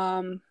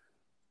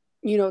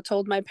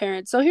 told my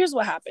parents. So here's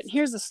what happened.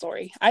 Here's the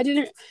story. I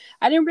didn't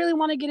really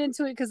want to get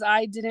into it because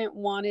I didn't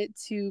want it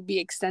to be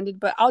extended,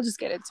 but I'll just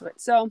get into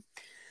it. So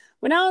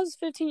when I was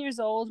 15 years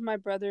old, my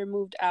brother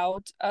moved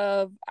out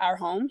of our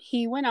home.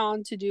 He went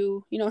on to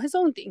do, his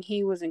own thing.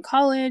 He was in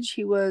college.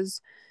 He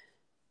was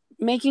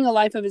making a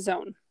life of his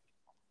own.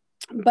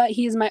 But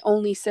he's my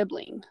only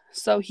sibling.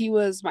 So he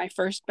was my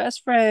first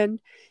best friend.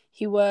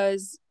 He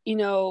was,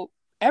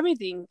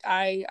 everything.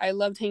 I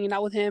loved hanging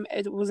out with him.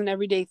 It was an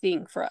everyday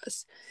thing for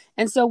us.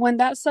 And so when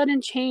that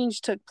sudden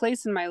change took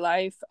place in my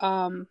life,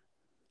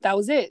 that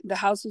was it. The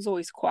house was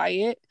always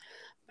quiet.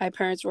 My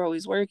parents were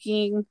always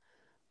working.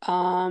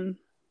 And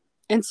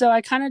so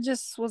I kind of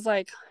just was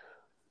like,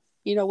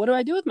 what do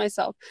I do with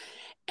myself?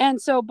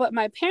 And so, but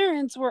my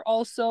parents were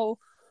also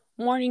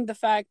mourning the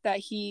fact that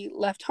he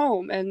left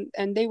home,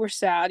 and they were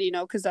sad,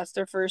 because that's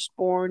their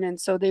firstborn. And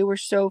so they were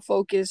so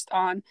focused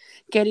on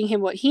getting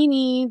him what he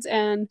needs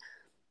and,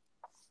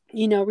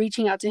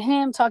 reaching out to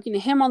him, talking to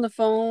him on the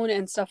phone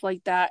and stuff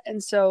like that.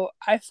 And so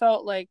I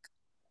felt like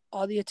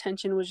all the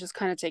attention was just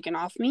kind of taken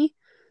off me.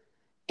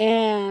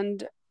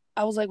 And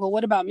I was like, well,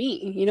 what about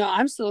me?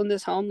 I'm still in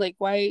this home. Like,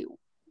 why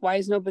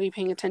is nobody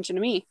paying attention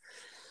to me?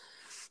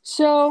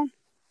 So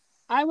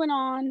I went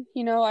on,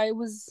 I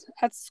was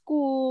at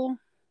school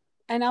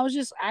and I was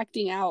just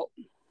acting out.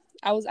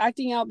 I was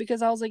acting out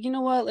because I was like, you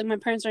know what? Like, my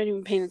parents aren't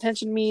even paying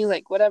attention to me.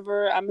 Like,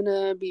 whatever. I'm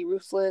going to be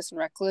ruthless and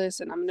reckless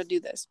and I'm going to do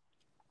this.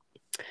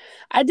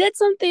 I did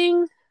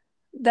something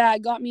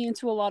that got me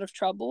into a lot of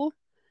trouble,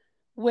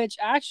 which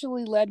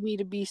actually led me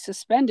to be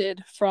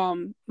suspended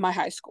from my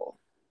high school.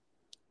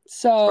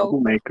 So,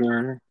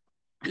 troublemaker.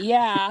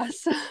 Yeah.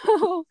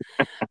 So,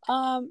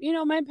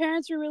 my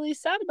parents were really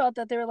sad about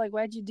that. They were like,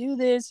 why'd you do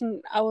this?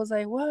 And I was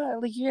like,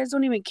 what? Like, you guys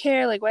don't even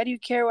care. Like, why do you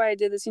care why I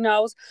did this? I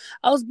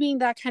was being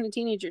that kind of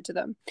teenager to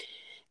them.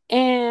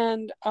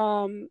 And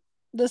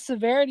the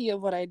severity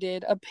of what I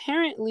did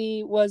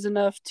apparently was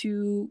enough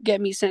to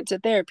get me sent to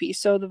therapy.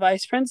 So the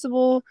vice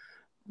principal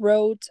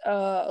wrote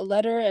a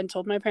letter and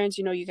told my parents,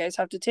 you guys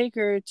have to take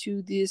her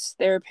to this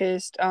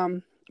therapist.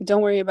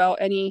 Don't worry about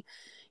any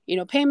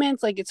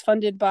payments, like it's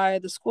funded by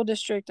the school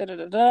district, da, da,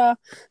 da, da.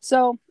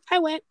 So I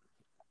went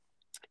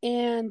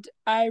and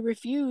I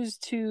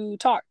refused to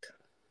talk.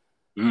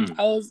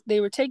 They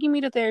were taking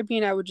me to therapy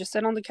and I would just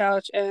sit on the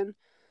couch and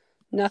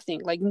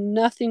nothing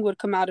would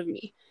come out of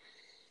me.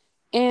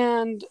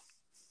 And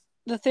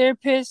the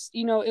therapist,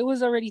 it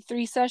was already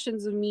 3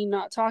 sessions of me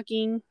not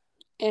talking.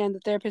 And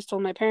the therapist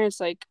told my parents,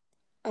 like,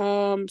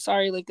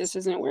 sorry, like, this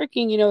isn't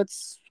working.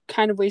 It's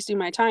kind of wasting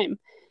my time.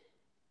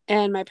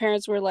 And my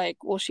parents were like,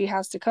 well, she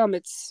has to come.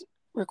 It's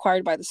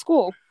required by the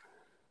school.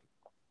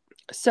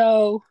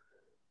 So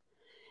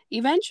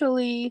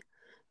eventually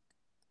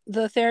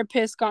the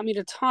therapist got me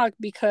to talk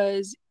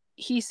because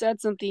he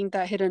said something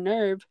that hit a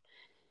nerve.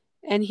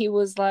 And he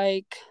was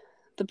like,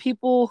 the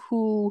people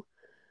who,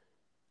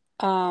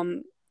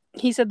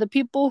 he said, the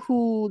people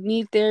who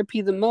need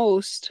therapy the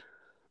most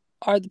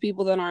are the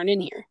people that aren't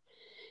in here.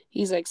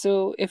 He's like,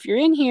 so if you're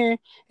in here,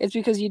 it's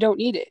because you don't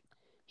need it.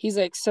 He's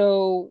like,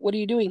 so what are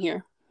you doing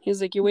here?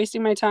 He's like, you're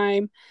wasting my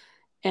time.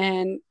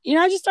 And,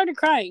 I just started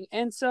crying.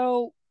 And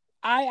so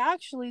I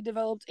actually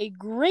developed a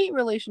great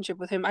relationship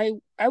with him.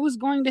 I was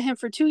going to him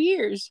for 2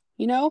 years,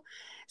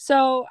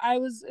 So I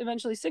was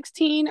eventually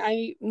 16.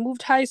 I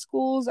moved high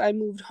schools. I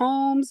moved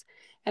homes.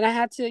 And I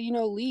had to,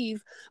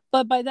 leave.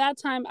 But by that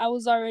time, I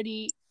was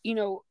already,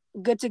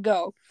 good to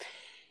go.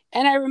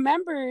 And I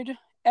remembered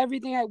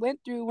everything I went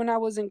through when I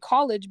was in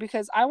college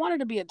because I wanted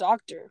to be a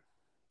doctor.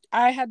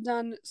 I had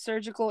done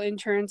surgical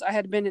interns. I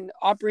had been in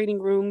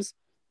operating rooms,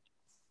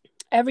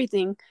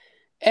 everything.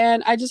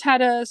 And I just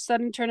had a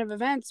sudden turn of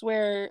events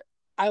where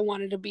I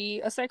wanted to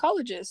be a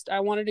psychologist.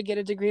 I wanted to get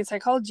a degree in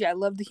psychology. I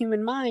love the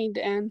human mind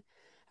and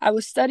I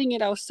was studying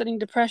it. I was studying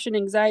depression,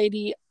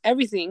 anxiety,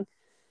 everything.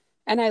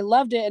 And I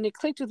loved it and it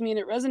clicked with me and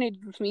it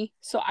resonated with me.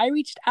 So I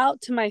reached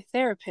out to my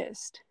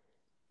therapist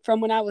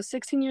from when I was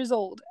 16 years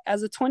old.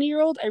 As a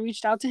 20-year-old, I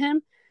reached out to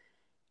him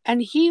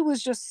and he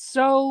was just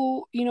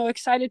so,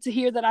 excited to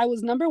hear that I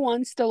was, number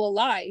one, still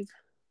alive.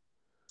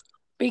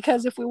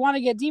 Because if we want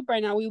to get deep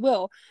right now, we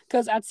will.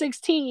 Because at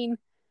 16,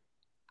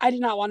 I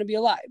did not want to be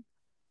alive.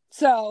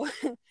 So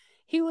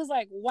he was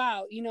like,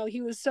 wow,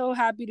 he was so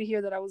happy to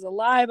hear that I was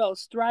alive. I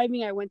was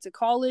thriving. I went to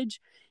college.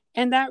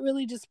 And that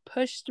really just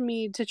pushed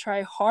me to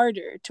try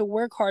harder, to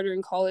work harder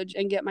in college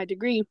and get my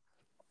degree.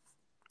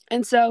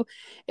 And so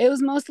it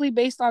was mostly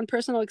based on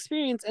personal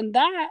experience and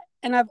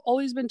I've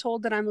always been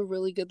told that I'm a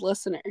really good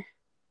listener.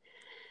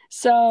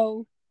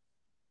 So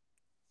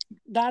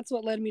that's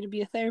what led me to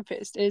be a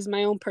therapist, is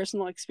my own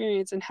personal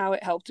experience and how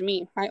it helped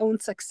me, my own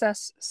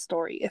success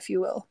story, if you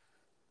will.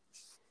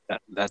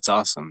 That's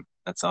awesome.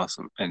 That's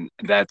awesome. And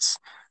I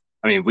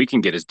mean, we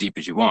can get as deep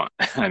as you want.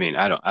 I mean,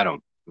 I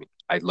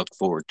look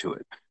forward to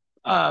it.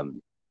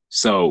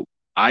 So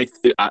I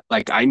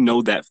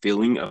know that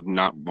feeling of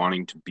not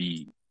wanting to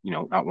be,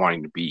 not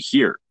wanting to be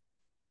here.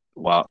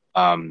 Well,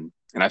 and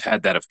I've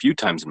had that a few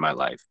times in my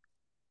life.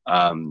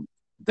 Um,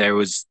 there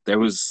was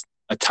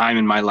a time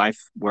in my life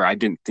where I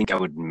didn't think I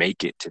would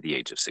make it to the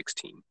age of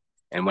 16.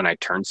 And when I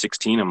turned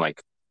 16, I'm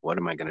like, what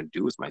am I going to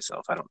do with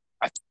myself?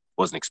 I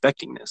wasn't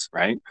expecting this,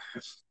 right?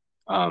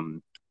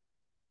 Um,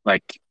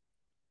 like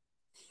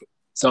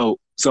so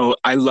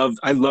I love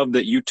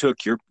that you took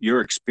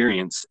your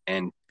experience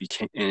and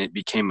it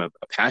became a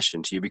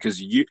passion to you,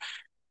 because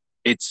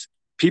it's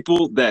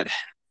people that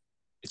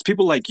it's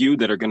people like you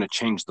that are going to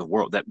change the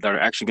world, that are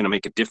actually going to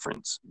make a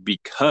difference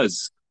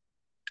because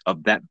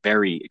of that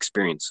very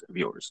experience of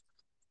yours.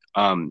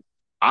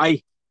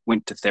 I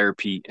went to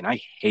therapy and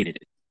I hated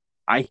it.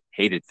 I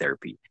hated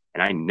therapy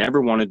and I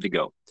never wanted to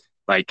go.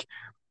 Like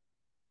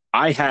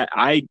I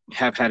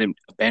have had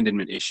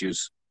abandonment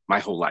issues my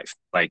whole life.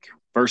 Like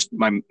first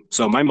my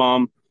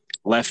mom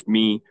left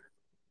me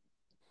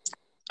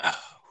uh,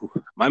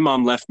 my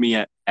mom left me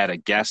at a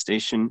gas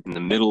station in the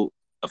middle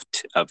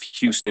of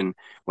Houston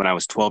when I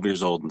was 12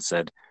 years old and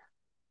said,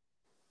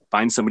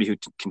 find somebody who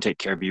can take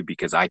care of you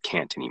because I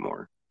can't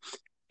anymore.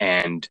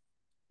 And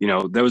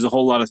there was a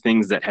whole lot of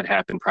things that had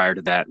happened prior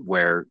to that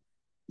where,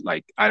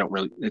 like, I don't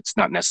really, it's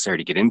not necessary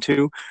to get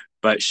into,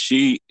 but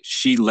she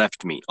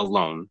left me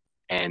alone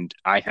and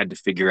I had to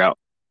figure out,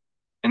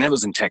 and that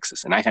was in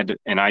Texas, and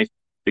I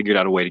figured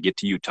out a way to get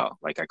to Utah.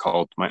 Like I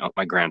called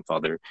my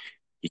grandfather,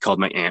 he called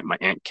my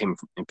aunt came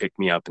and picked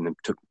me up and then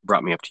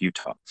brought me up to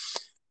Utah.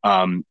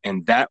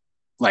 And that,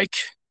 like,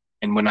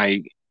 and when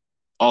I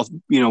was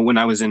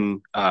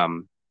in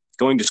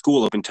going to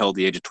school up until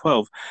the age of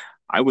 12,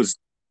 I was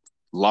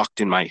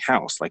locked in my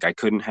house. Like I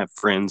couldn't have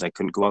friends, I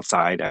couldn't go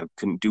outside, I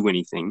couldn't do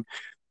anything.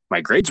 My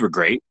grades were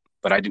great,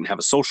 but I didn't have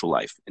a social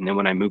life. And then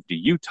when I moved to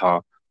Utah,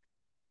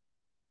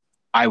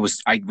 I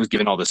was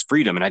given all this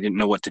freedom and I didn't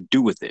know what to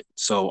do with it.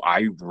 So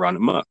I run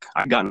amok.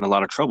 I got in a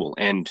lot of trouble.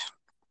 And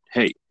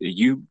hey,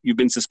 you've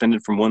been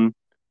suspended from one,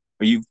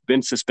 or you've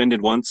been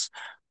suspended once.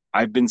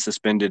 I've been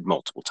suspended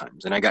multiple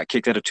times, and I got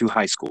kicked out of 2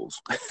 high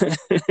schools,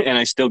 and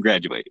I still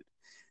graduated.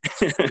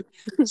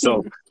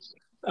 So,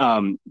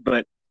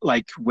 but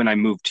like when I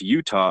moved to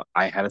Utah,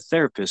 I had a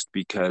therapist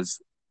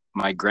because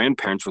my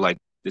grandparents were like,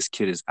 "This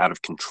kid is out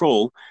of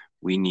control.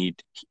 He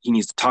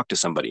needs to talk to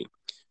somebody."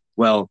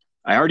 Well,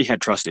 I already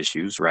had trust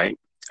issues, right?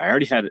 I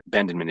already had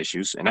abandonment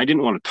issues, and I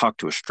didn't want to talk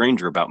to a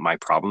stranger about my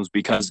problems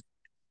because,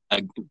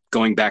 uh,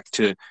 going back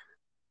to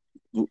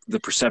the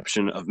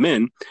perception of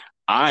men,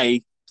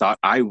 I thought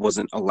I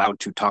wasn't allowed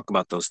to talk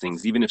about those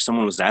things. Even if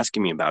someone was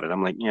asking me about it,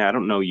 I'm like, yeah, I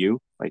don't know you.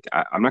 Like,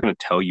 I'm not going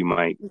to tell you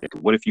like,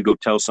 what if you go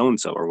tell so and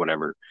so or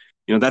whatever?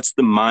 That's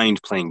the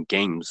mind playing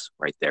games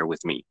right there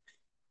with me.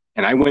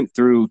 And I went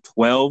through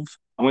 12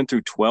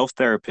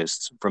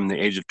 therapists from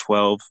the age of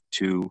 12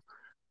 to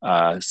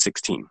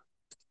 16.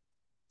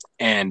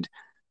 And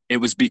it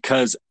was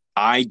because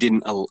I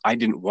didn't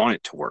want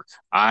it to work.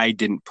 I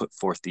didn't put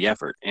forth the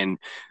effort. And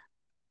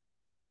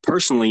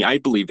personally, I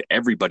believe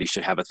everybody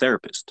should have a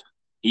therapist,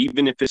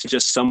 even if it's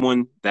just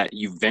someone that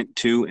you vent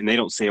to and they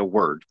don't say a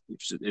word.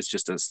 It's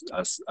just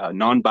a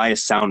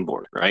non-biased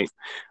soundboard, right?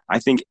 I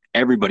think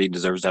everybody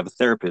deserves to have a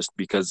therapist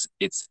because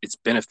it's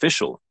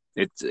beneficial.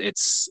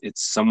 It's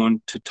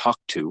someone to talk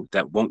to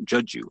that won't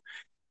judge you.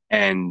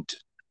 And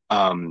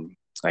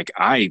like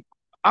I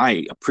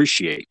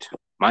appreciate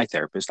my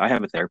therapist. I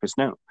have a therapist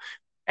now,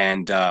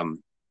 and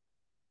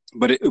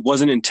but it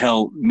wasn't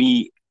until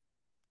me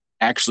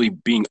actually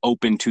being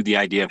open to the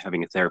idea of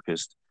having a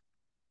therapist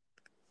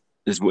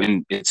is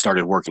when it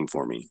started working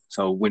for me.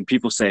 So when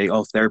people say,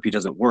 "Oh, therapy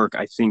doesn't work,"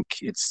 I think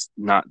it's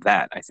not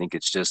that. I think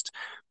it's just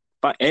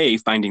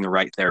finding the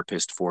right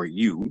therapist for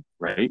you,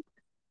 right?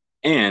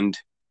 And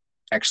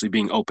actually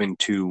being open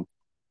to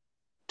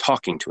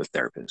talking to a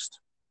therapist.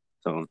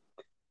 So,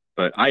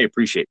 but I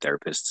appreciate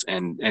therapists,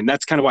 and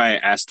that's kind of why I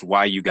asked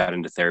why you got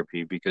into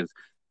therapy,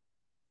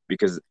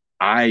 because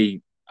I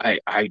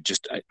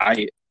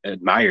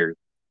admire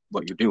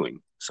what you're doing.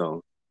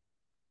 So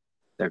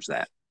there's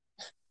that.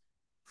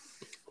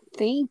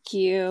 Thank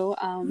you.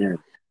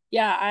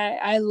 Yeah,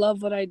 I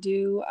love what I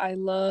do. I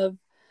love,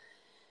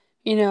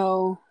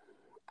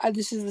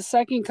 this is the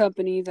second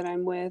company that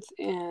I'm with,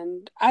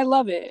 and I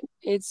love it.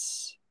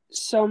 It's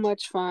so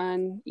much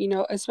fun,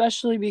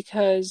 especially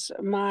because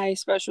my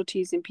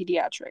specialty is in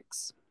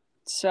pediatrics.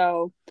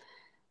 So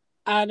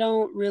I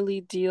don't really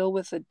deal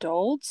with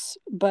adults,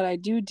 but I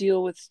do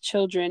deal with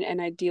children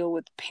and I deal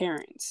with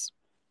parents.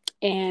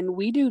 And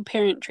we do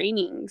parent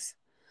trainings.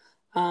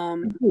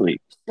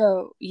 Really?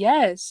 So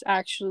yes, Wow.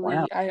 actually,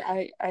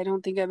 I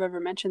don't think I've ever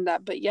mentioned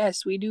that, but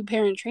yes, we do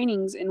parent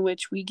trainings in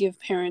which we give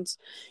parents,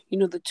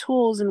 the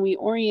tools and we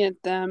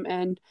orient them.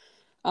 And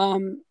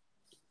um,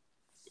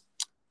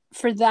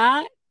 For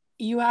that,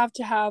 you have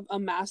to have a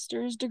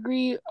master's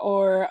degree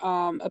or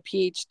a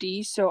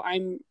PhD. So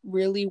I'm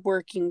really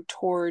working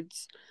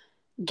towards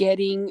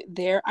getting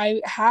there.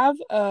 I have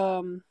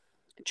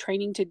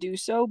training to do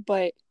so,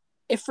 but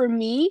if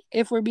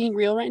we're being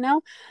real right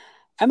now,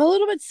 I'm a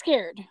little bit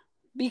scared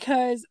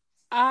because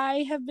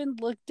I have been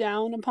looked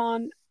down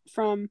upon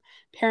from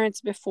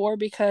parents before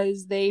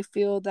because they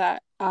feel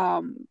that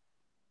I'm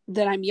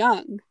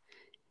young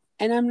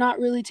and I'm not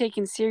really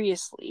taken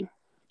seriously.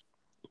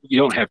 You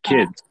don't have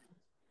kids.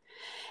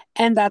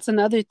 And that's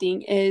another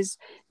thing is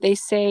they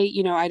say,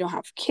 I don't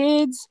have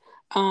kids.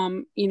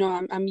 I'm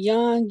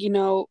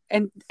young,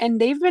 and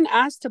they've been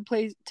asked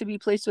to be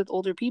placed with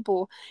older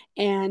people.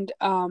 And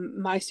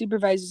my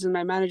supervisors and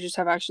my managers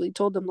have actually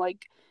told them,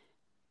 like,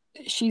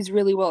 she's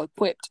really well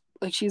equipped.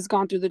 Like, she's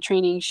gone through the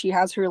training, she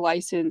has her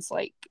license,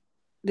 like,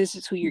 this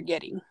is who you're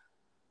getting.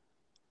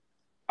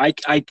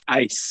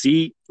 I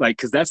see, like,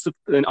 because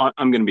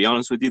I'm going to be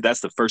honest with you,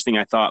 that's the first thing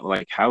I thought,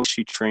 like, how is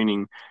she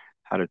training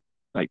how to,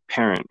 like,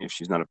 parent if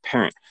she's not a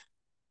parent?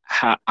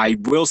 I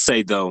will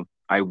say, though,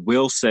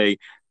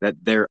 that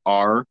there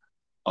are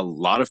a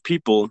lot of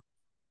people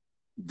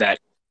that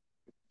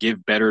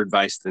give better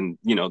advice than,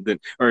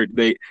 or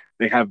they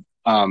have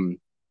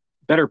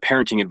better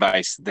parenting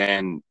advice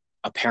than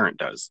a parent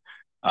does.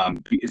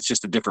 It's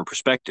just a different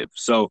perspective.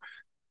 So,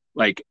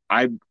 like,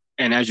 and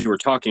as you were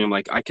talking, I'm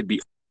like, I could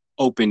be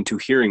open to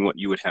hearing what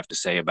you would have to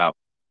say about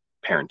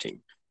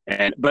parenting.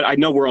 But I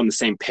know we're on the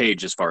same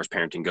page as far as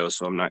parenting goes,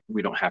 so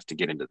we don't have to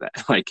get into that.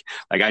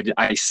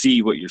 I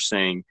see what you're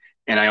saying,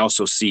 and I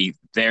also see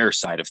their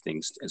side of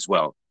things as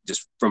well,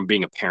 just from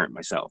being a parent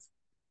myself.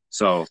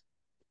 So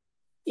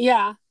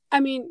yeah, I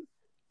mean,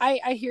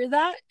 I hear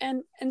that,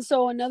 and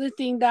so another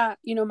thing that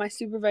my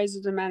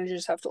supervisors and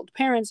managers have told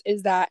parents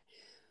is that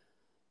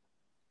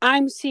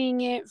I'm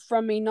seeing it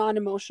from a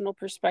non-emotional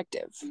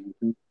perspective.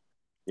 mm-hmm.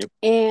 Yep.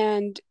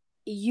 And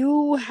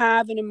you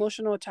have an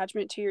emotional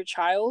attachment to your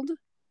child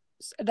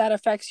that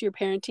affects your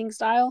parenting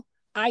style.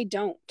 I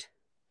don't.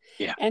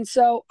 Yeah. And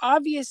so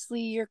obviously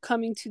you're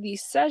coming to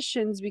these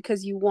sessions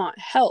because you want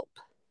help.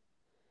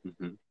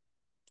 Mm-hmm.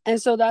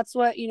 And so that's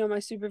what, my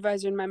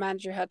supervisor and my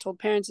manager had told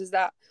parents is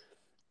that,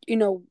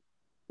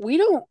 we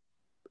don't,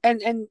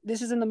 and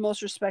this is in the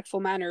most respectful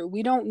manner,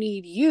 we don't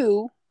need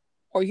you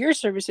or your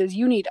services,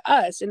 you need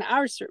us and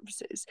our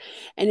services.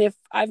 And if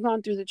I've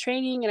gone through the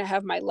training and I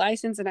have my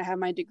license and I have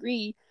my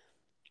degree,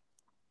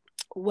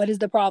 what is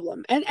the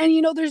problem? And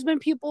there's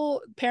been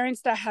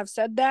parents that have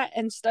said that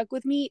and stuck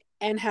with me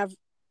and have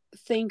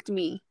thanked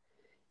me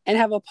and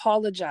have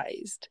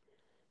apologized.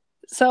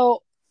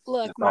 So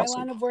look, That's my awesome.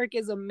 line of work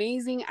is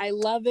amazing. I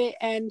love it.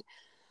 And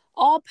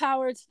all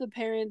power to the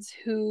parents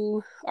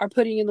who are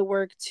putting in the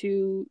work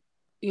to,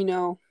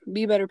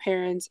 be better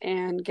parents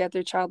and get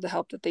their child the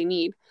help that they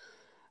need.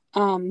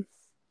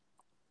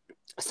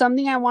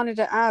 Something I wanted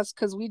to ask,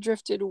 because we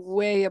drifted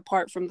way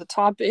apart from the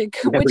topic,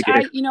 which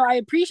I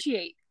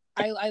appreciate.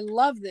 I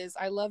love this.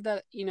 I love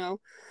that,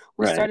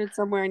 we started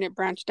somewhere and it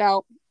branched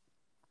out.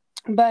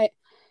 But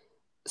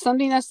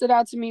something that stood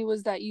out to me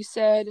was that you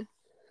said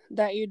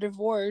that your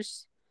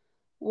divorce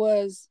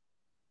was,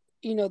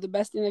 the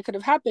best thing that could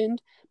have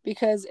happened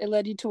because it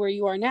led you to where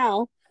you are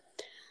now.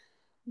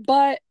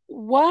 But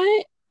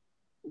what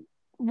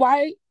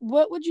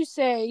would you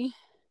say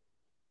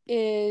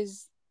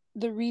is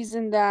the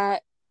reason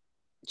that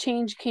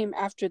change came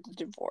after the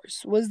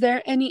divorce? Was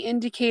there any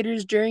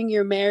indicators during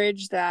your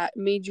marriage that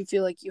made you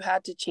feel like you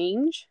had to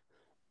change?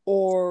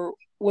 Or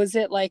was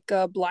it like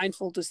a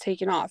blindfold was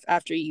taken off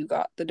after you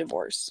got the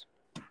divorce?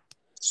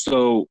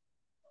 So,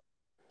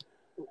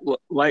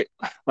 like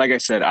I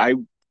said, I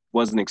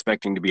wasn't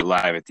expecting to be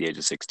alive at the age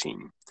of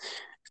 16.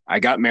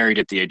 I got married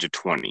at the age of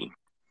 20.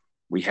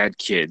 We had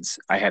kids.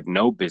 I had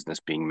no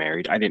business being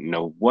married. I didn't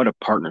know what a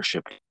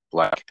partnership was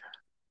like,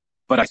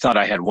 but I thought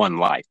I had one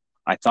life.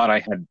 I thought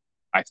I had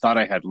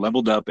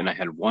leveled up and I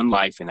had one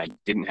life and I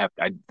didn't have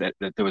that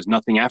there was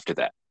nothing after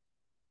that.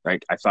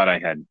 Right? I thought I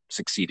had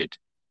succeeded.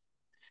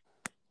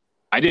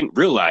 I didn't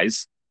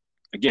realize,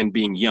 again,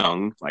 being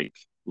young,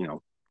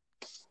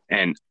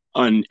 and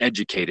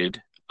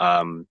uneducated,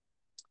 I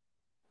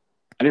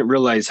didn't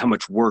realize how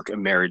much work a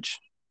marriage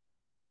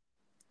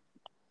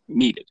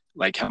needed,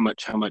 like how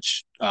much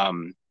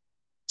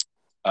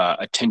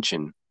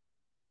attention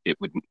it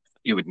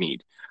would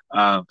need.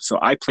 So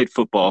I played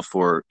football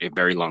for a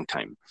very long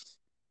time,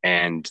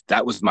 and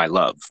that was my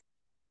love.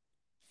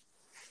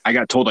 I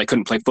got told I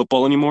couldn't play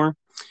football anymore,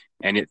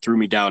 and it threw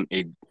me down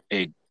a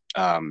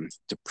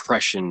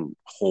depression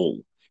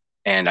hole,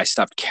 and I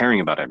stopped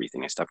caring about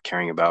everything. I stopped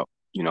caring about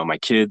my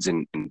kids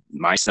and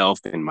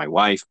myself and my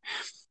wife,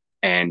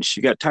 and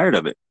she got tired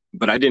of it,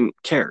 but I didn't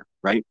care.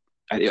 Right?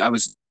 I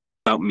was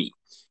about me.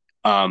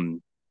 Now,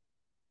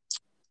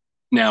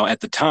 at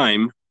the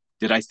time,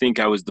 did I think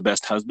I was the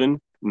best husband?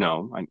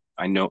 No,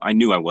 I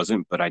knew I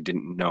wasn't, but I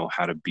didn't know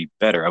how to be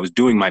better. I was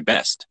doing my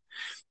best.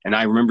 And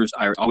I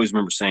always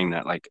remember saying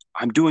that, like,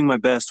 I'm doing my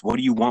best. What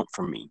do you want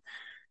from me?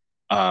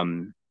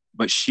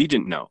 But she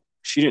didn't know.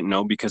 She didn't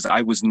know because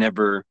I was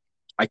never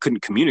I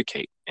couldn't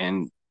communicate.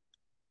 And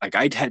like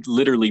I had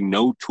literally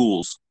no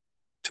tools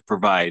to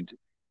provide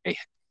a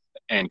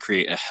and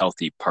create a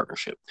healthy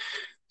partnership.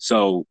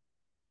 So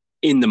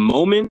in the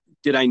moment,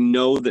 did I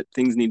know that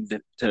things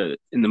needed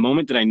in the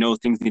moment, did I know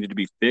things needed to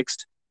be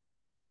fixed?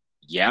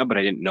 Yeah, but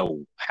I didn't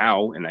know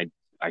how. And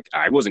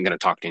I wasn't going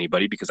to talk to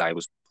anybody because I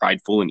was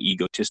prideful and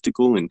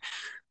egotistical and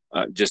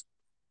just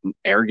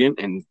arrogant.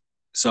 And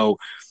so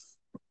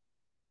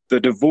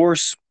the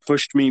divorce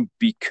pushed me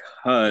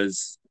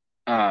because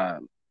I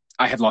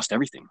had lost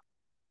everything.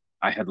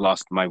 I had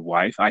lost my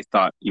wife. I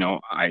thought,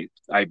 I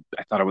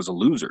thought I was a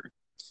loser.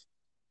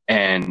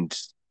 And,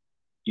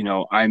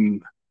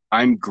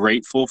 I'm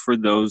grateful for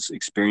those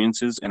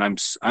experiences, and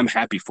I'm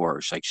happy for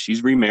her.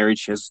 She's remarried.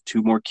 She has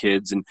two more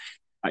kids, and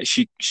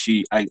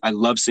I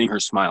love seeing her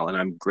smile, and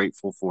I'm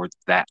grateful for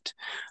that.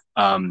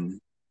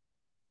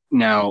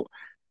 Now,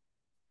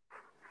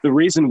 the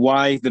reason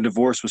why the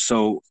divorce was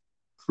so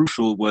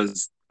crucial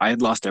was I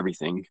had lost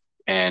everything.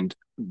 And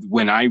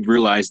when I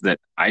realized that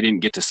I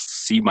didn't get to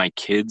see my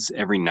kids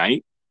every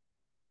night,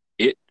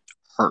 it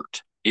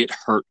hurt. It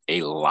hurt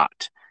a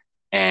lot.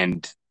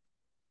 And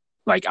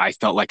like I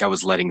felt like I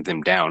was letting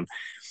them down.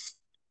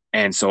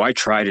 And so I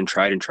tried and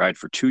tried and tried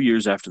for 2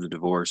 years after the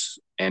divorce,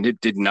 and it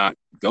did not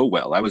go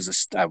well. I was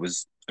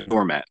a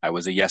doormat. I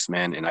was a yes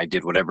man, and I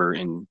did whatever.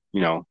 And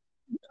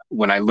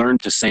when I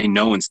learned to say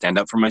no and stand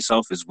up for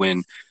myself is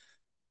when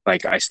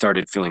like I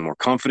started feeling more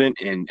confident,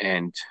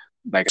 and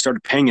like I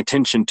started paying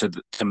attention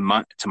to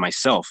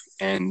myself,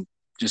 and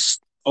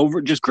just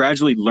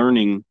gradually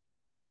learning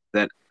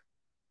that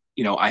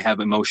I have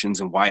emotions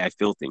and why I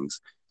feel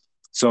things.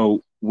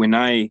 So when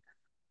I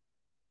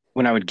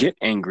would get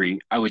angry,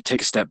 I would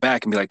take a step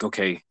back and be like,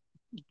 okay,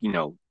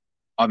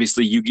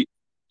 obviously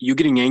you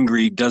getting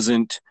angry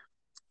doesn't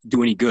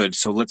do any good.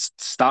 So let's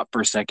stop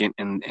for a second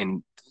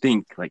and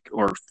think like,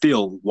 or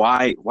feel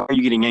why are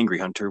you getting angry,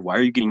 Hunter? Why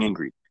are you getting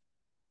angry?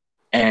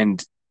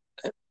 And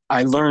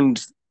I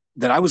learned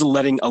that I was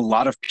letting a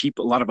lot of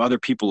other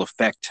people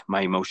affect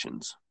my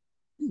emotions.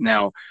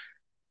 Now,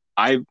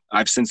 I've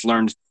since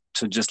learned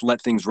to just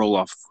let things roll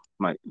off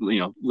let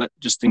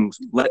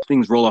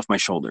things roll off my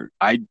shoulder.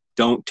 I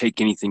don't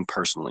take anything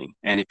personally.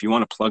 And if you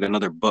want to plug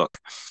another book,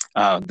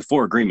 The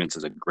Four Agreements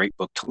is a great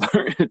book to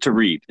learn to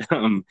read.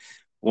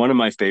 One of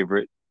my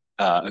favorite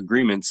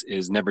agreements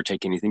is never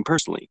take anything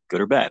personally, good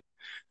or bad.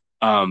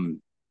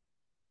 And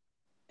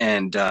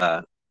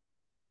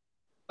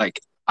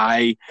like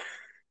I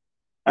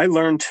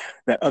learned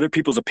that other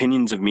people's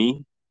opinions of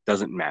me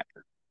doesn't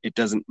matter. It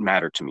doesn't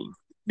matter to me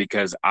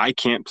because I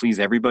can't please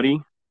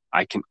everybody.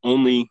 I can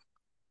only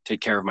take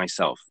care of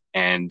myself.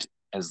 And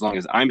as long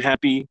as I'm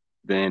happy,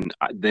 then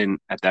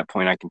at that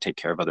point I can take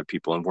care of other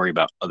people and worry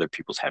about other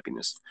people's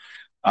happiness.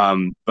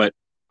 But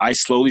I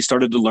slowly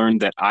started to learn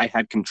that I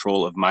had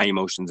control of my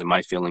emotions and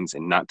my feelings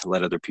and not to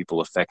let other people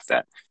affect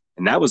that.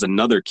 And that was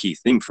another key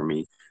thing for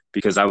me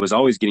because I was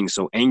always getting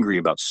so angry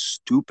about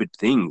stupid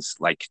things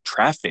like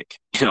traffic.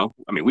 I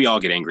mean, we all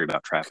get angry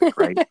about traffic,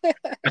 right?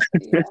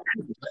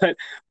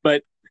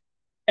 but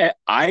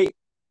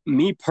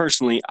me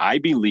personally, I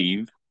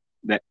believe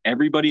that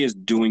everybody is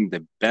doing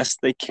the best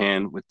they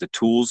can with the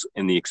tools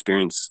and the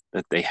experience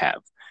that they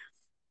have.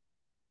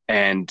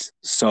 And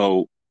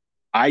so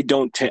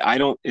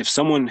if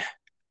someone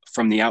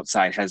from the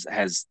outside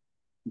has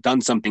done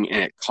something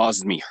and it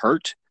causes me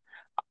hurt,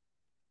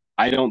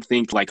 I don't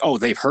think like, oh,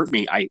 they've hurt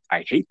me, I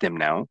hate them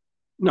now.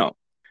 No,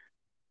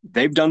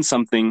 they've done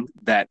something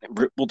that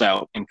rippled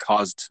out and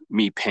caused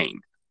me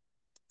pain.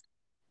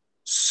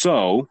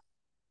 So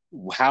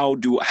how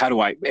do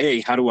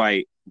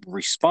I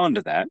respond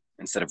to that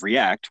instead of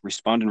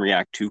respond and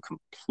react, to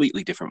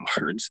completely different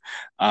words.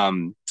 How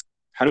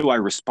do I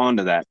respond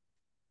to that?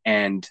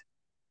 And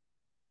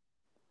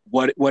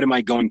what am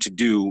I going to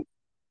do,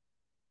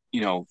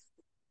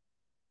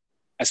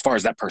 as far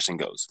as that person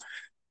goes?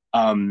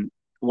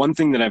 One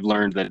thing that I've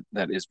learned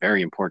that is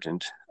very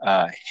important,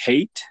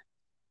 hate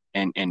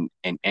and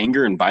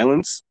anger and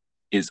violence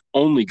is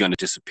only going to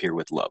disappear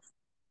with love.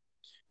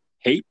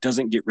 Hate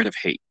doesn't get rid of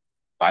hate.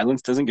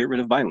 Violence doesn't get rid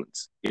of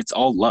violence. It's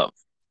all love.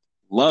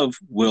 Love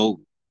will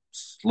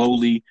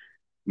slowly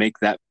make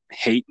that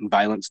hate and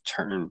violence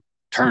turn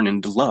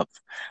into love.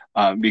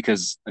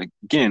 Because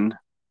again,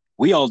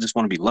 we all just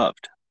want to be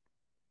loved.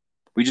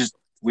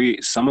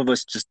 Some of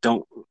us just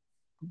don't,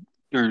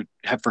 or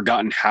have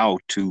forgotten how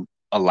to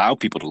allow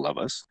people to love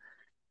us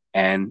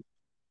and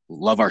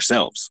love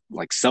ourselves.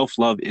 Like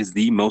self-love is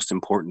the most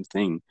important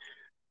thing.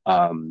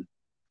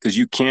 Because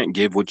you can't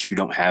give what you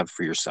don't have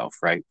for yourself,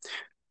 right?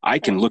 I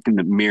can look in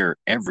the mirror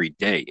every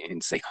day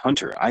and say,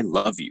 Hunter, I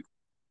love you.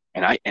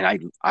 And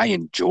I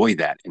enjoy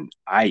that. And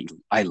I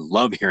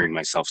love hearing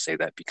myself say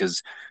that,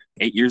 because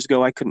 8 years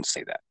ago, I couldn't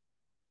say that.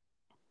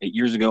 8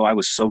 years ago, I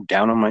was so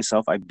down on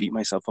myself. I beat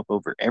myself up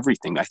over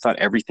everything. I thought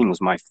everything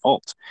was my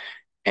fault.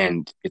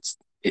 And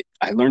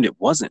I learned it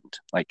wasn't.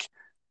 Like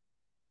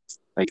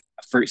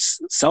for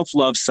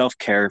self-love,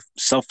 self-care,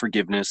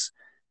 self-forgiveness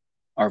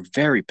are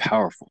very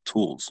powerful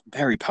tools.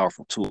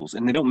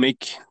 And they don't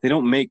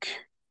make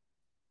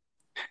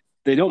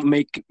they don't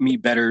make me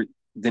better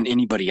than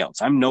anybody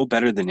else. I'm no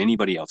better than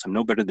anybody else. I'm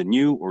no better than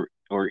you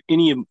or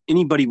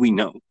anybody we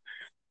know.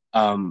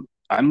 I'm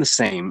the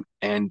same,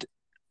 and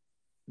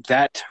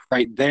that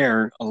right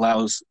there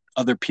allows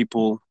other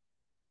people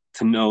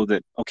to know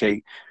that,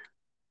 okay,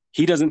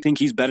 he doesn't think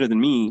he's better than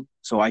me,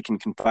 so I can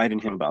confide in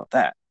him about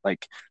that.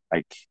 Like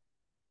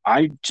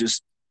I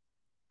just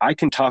I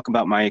can talk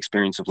about my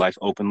experience of life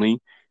openly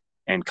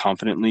and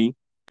confidently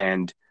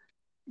and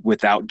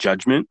without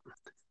judgment.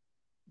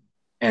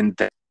 And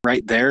that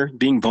right there,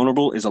 being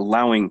vulnerable is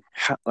allowing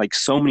like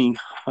so many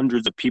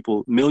hundreds of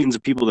people, millions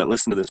of people that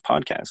listen to this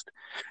podcast,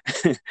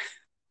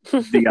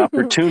 the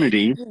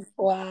opportunity,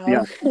 Wow.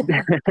 yeah,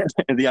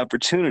 the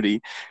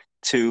opportunity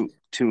to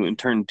in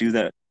turn do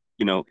that,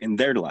 in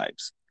their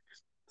lives.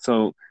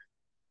 So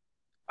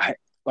I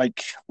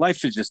like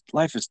life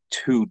is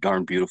too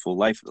darn beautiful.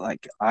 Life,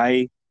 like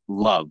I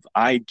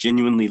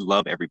genuinely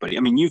love everybody.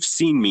 I mean, you've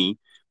seen me,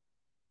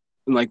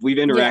 like we've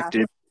Yeah.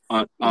 interacted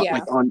on Yeah.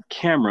 like on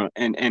camera,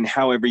 and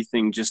how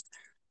everything just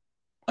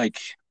like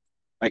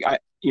I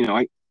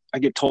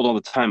get told all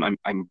the time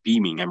I'm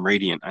beaming, I'm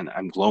radiant, and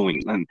I'm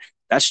glowing, and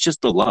that's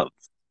just the love.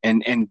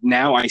 And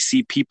now I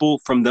see people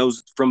from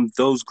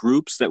those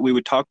groups that we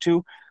would talk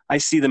to. I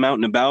see them out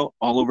and about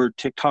all over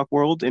TikTok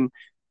world, and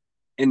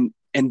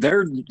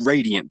they're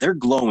radiant, they're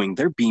glowing,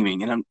 they're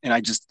beaming, and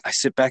I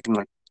sit back and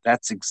like,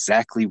 that's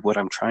exactly what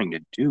I'm trying to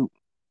do.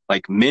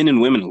 Like men and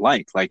women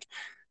alike. Like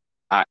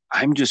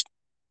I'm just,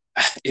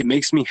 it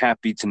makes me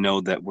happy to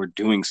know that we're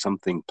doing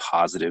something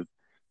positive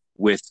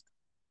with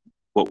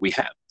what we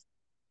have.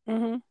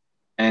 Mm-hmm.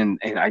 And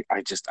I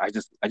just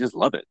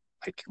love it.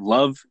 Like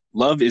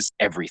love is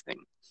everything.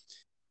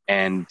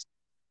 And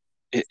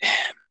it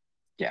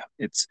yeah,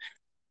 it's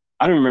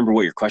I don't remember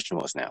what your question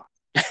was now.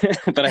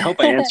 But I hope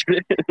I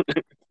answered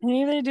it.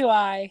 Neither do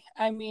I.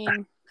 I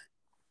mean,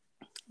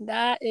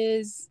 that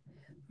is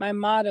my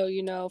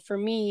motto, for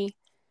me.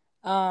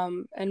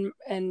 And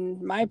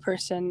my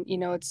person,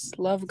 it's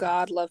love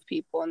God, love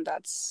people, and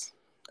that's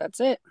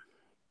it.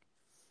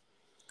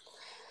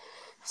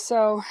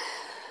 So,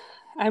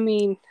 I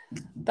mean,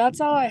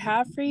 that's all I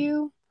have for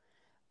you.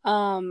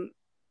 Um,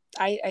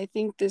 I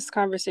think this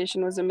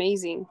conversation was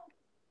amazing.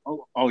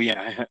 Oh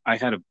yeah, I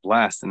had a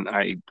blast, and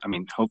I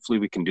mean, hopefully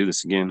we can do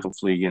this again.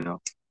 Hopefully,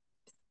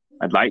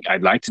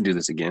 I'd like to do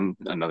this again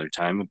another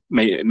time.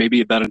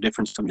 Maybe about a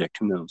different subject.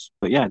 Who knows?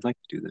 But yeah, I'd like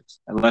to do this.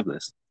 I love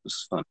this. This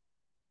is fun.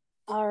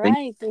 All Thank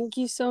right, thank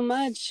you so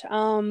much.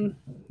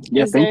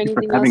 Yeah, Is there thank you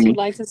for anything having else you'd me.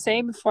 like to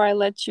say before I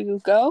let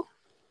you go?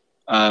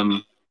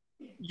 Um,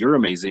 you're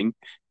amazing,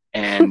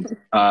 and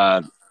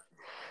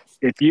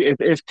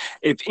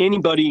if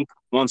anybody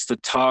wants to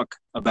talk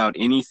about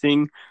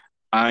anything,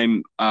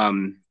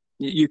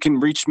 you can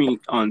reach me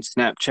on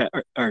Snapchat,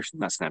 or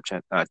not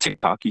Snapchat,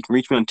 TikTok. You can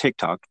reach me on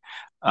TikTok.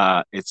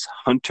 It's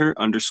Hunter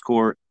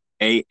underscore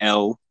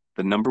AL,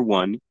 the number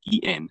one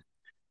EN.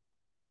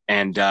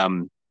 And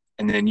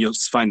then you'll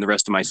find the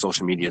rest of my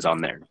social medias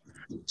on there.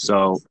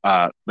 So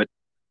but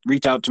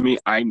reach out to me.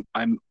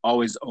 I'm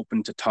always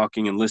open to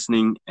talking and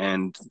listening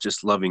and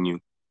just loving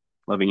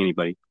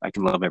anybody. I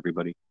can love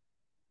everybody.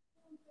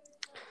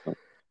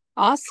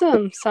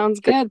 Awesome. Sounds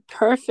good. Yeah,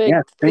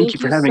 Perfect. thank you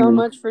Thank for you having so me.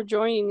 much for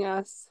joining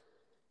us.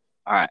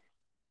 All right.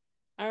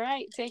 All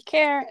right, take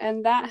care.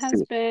 And that See has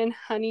you. been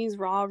Honey's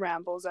Raw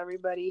Rambles,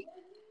 everybody.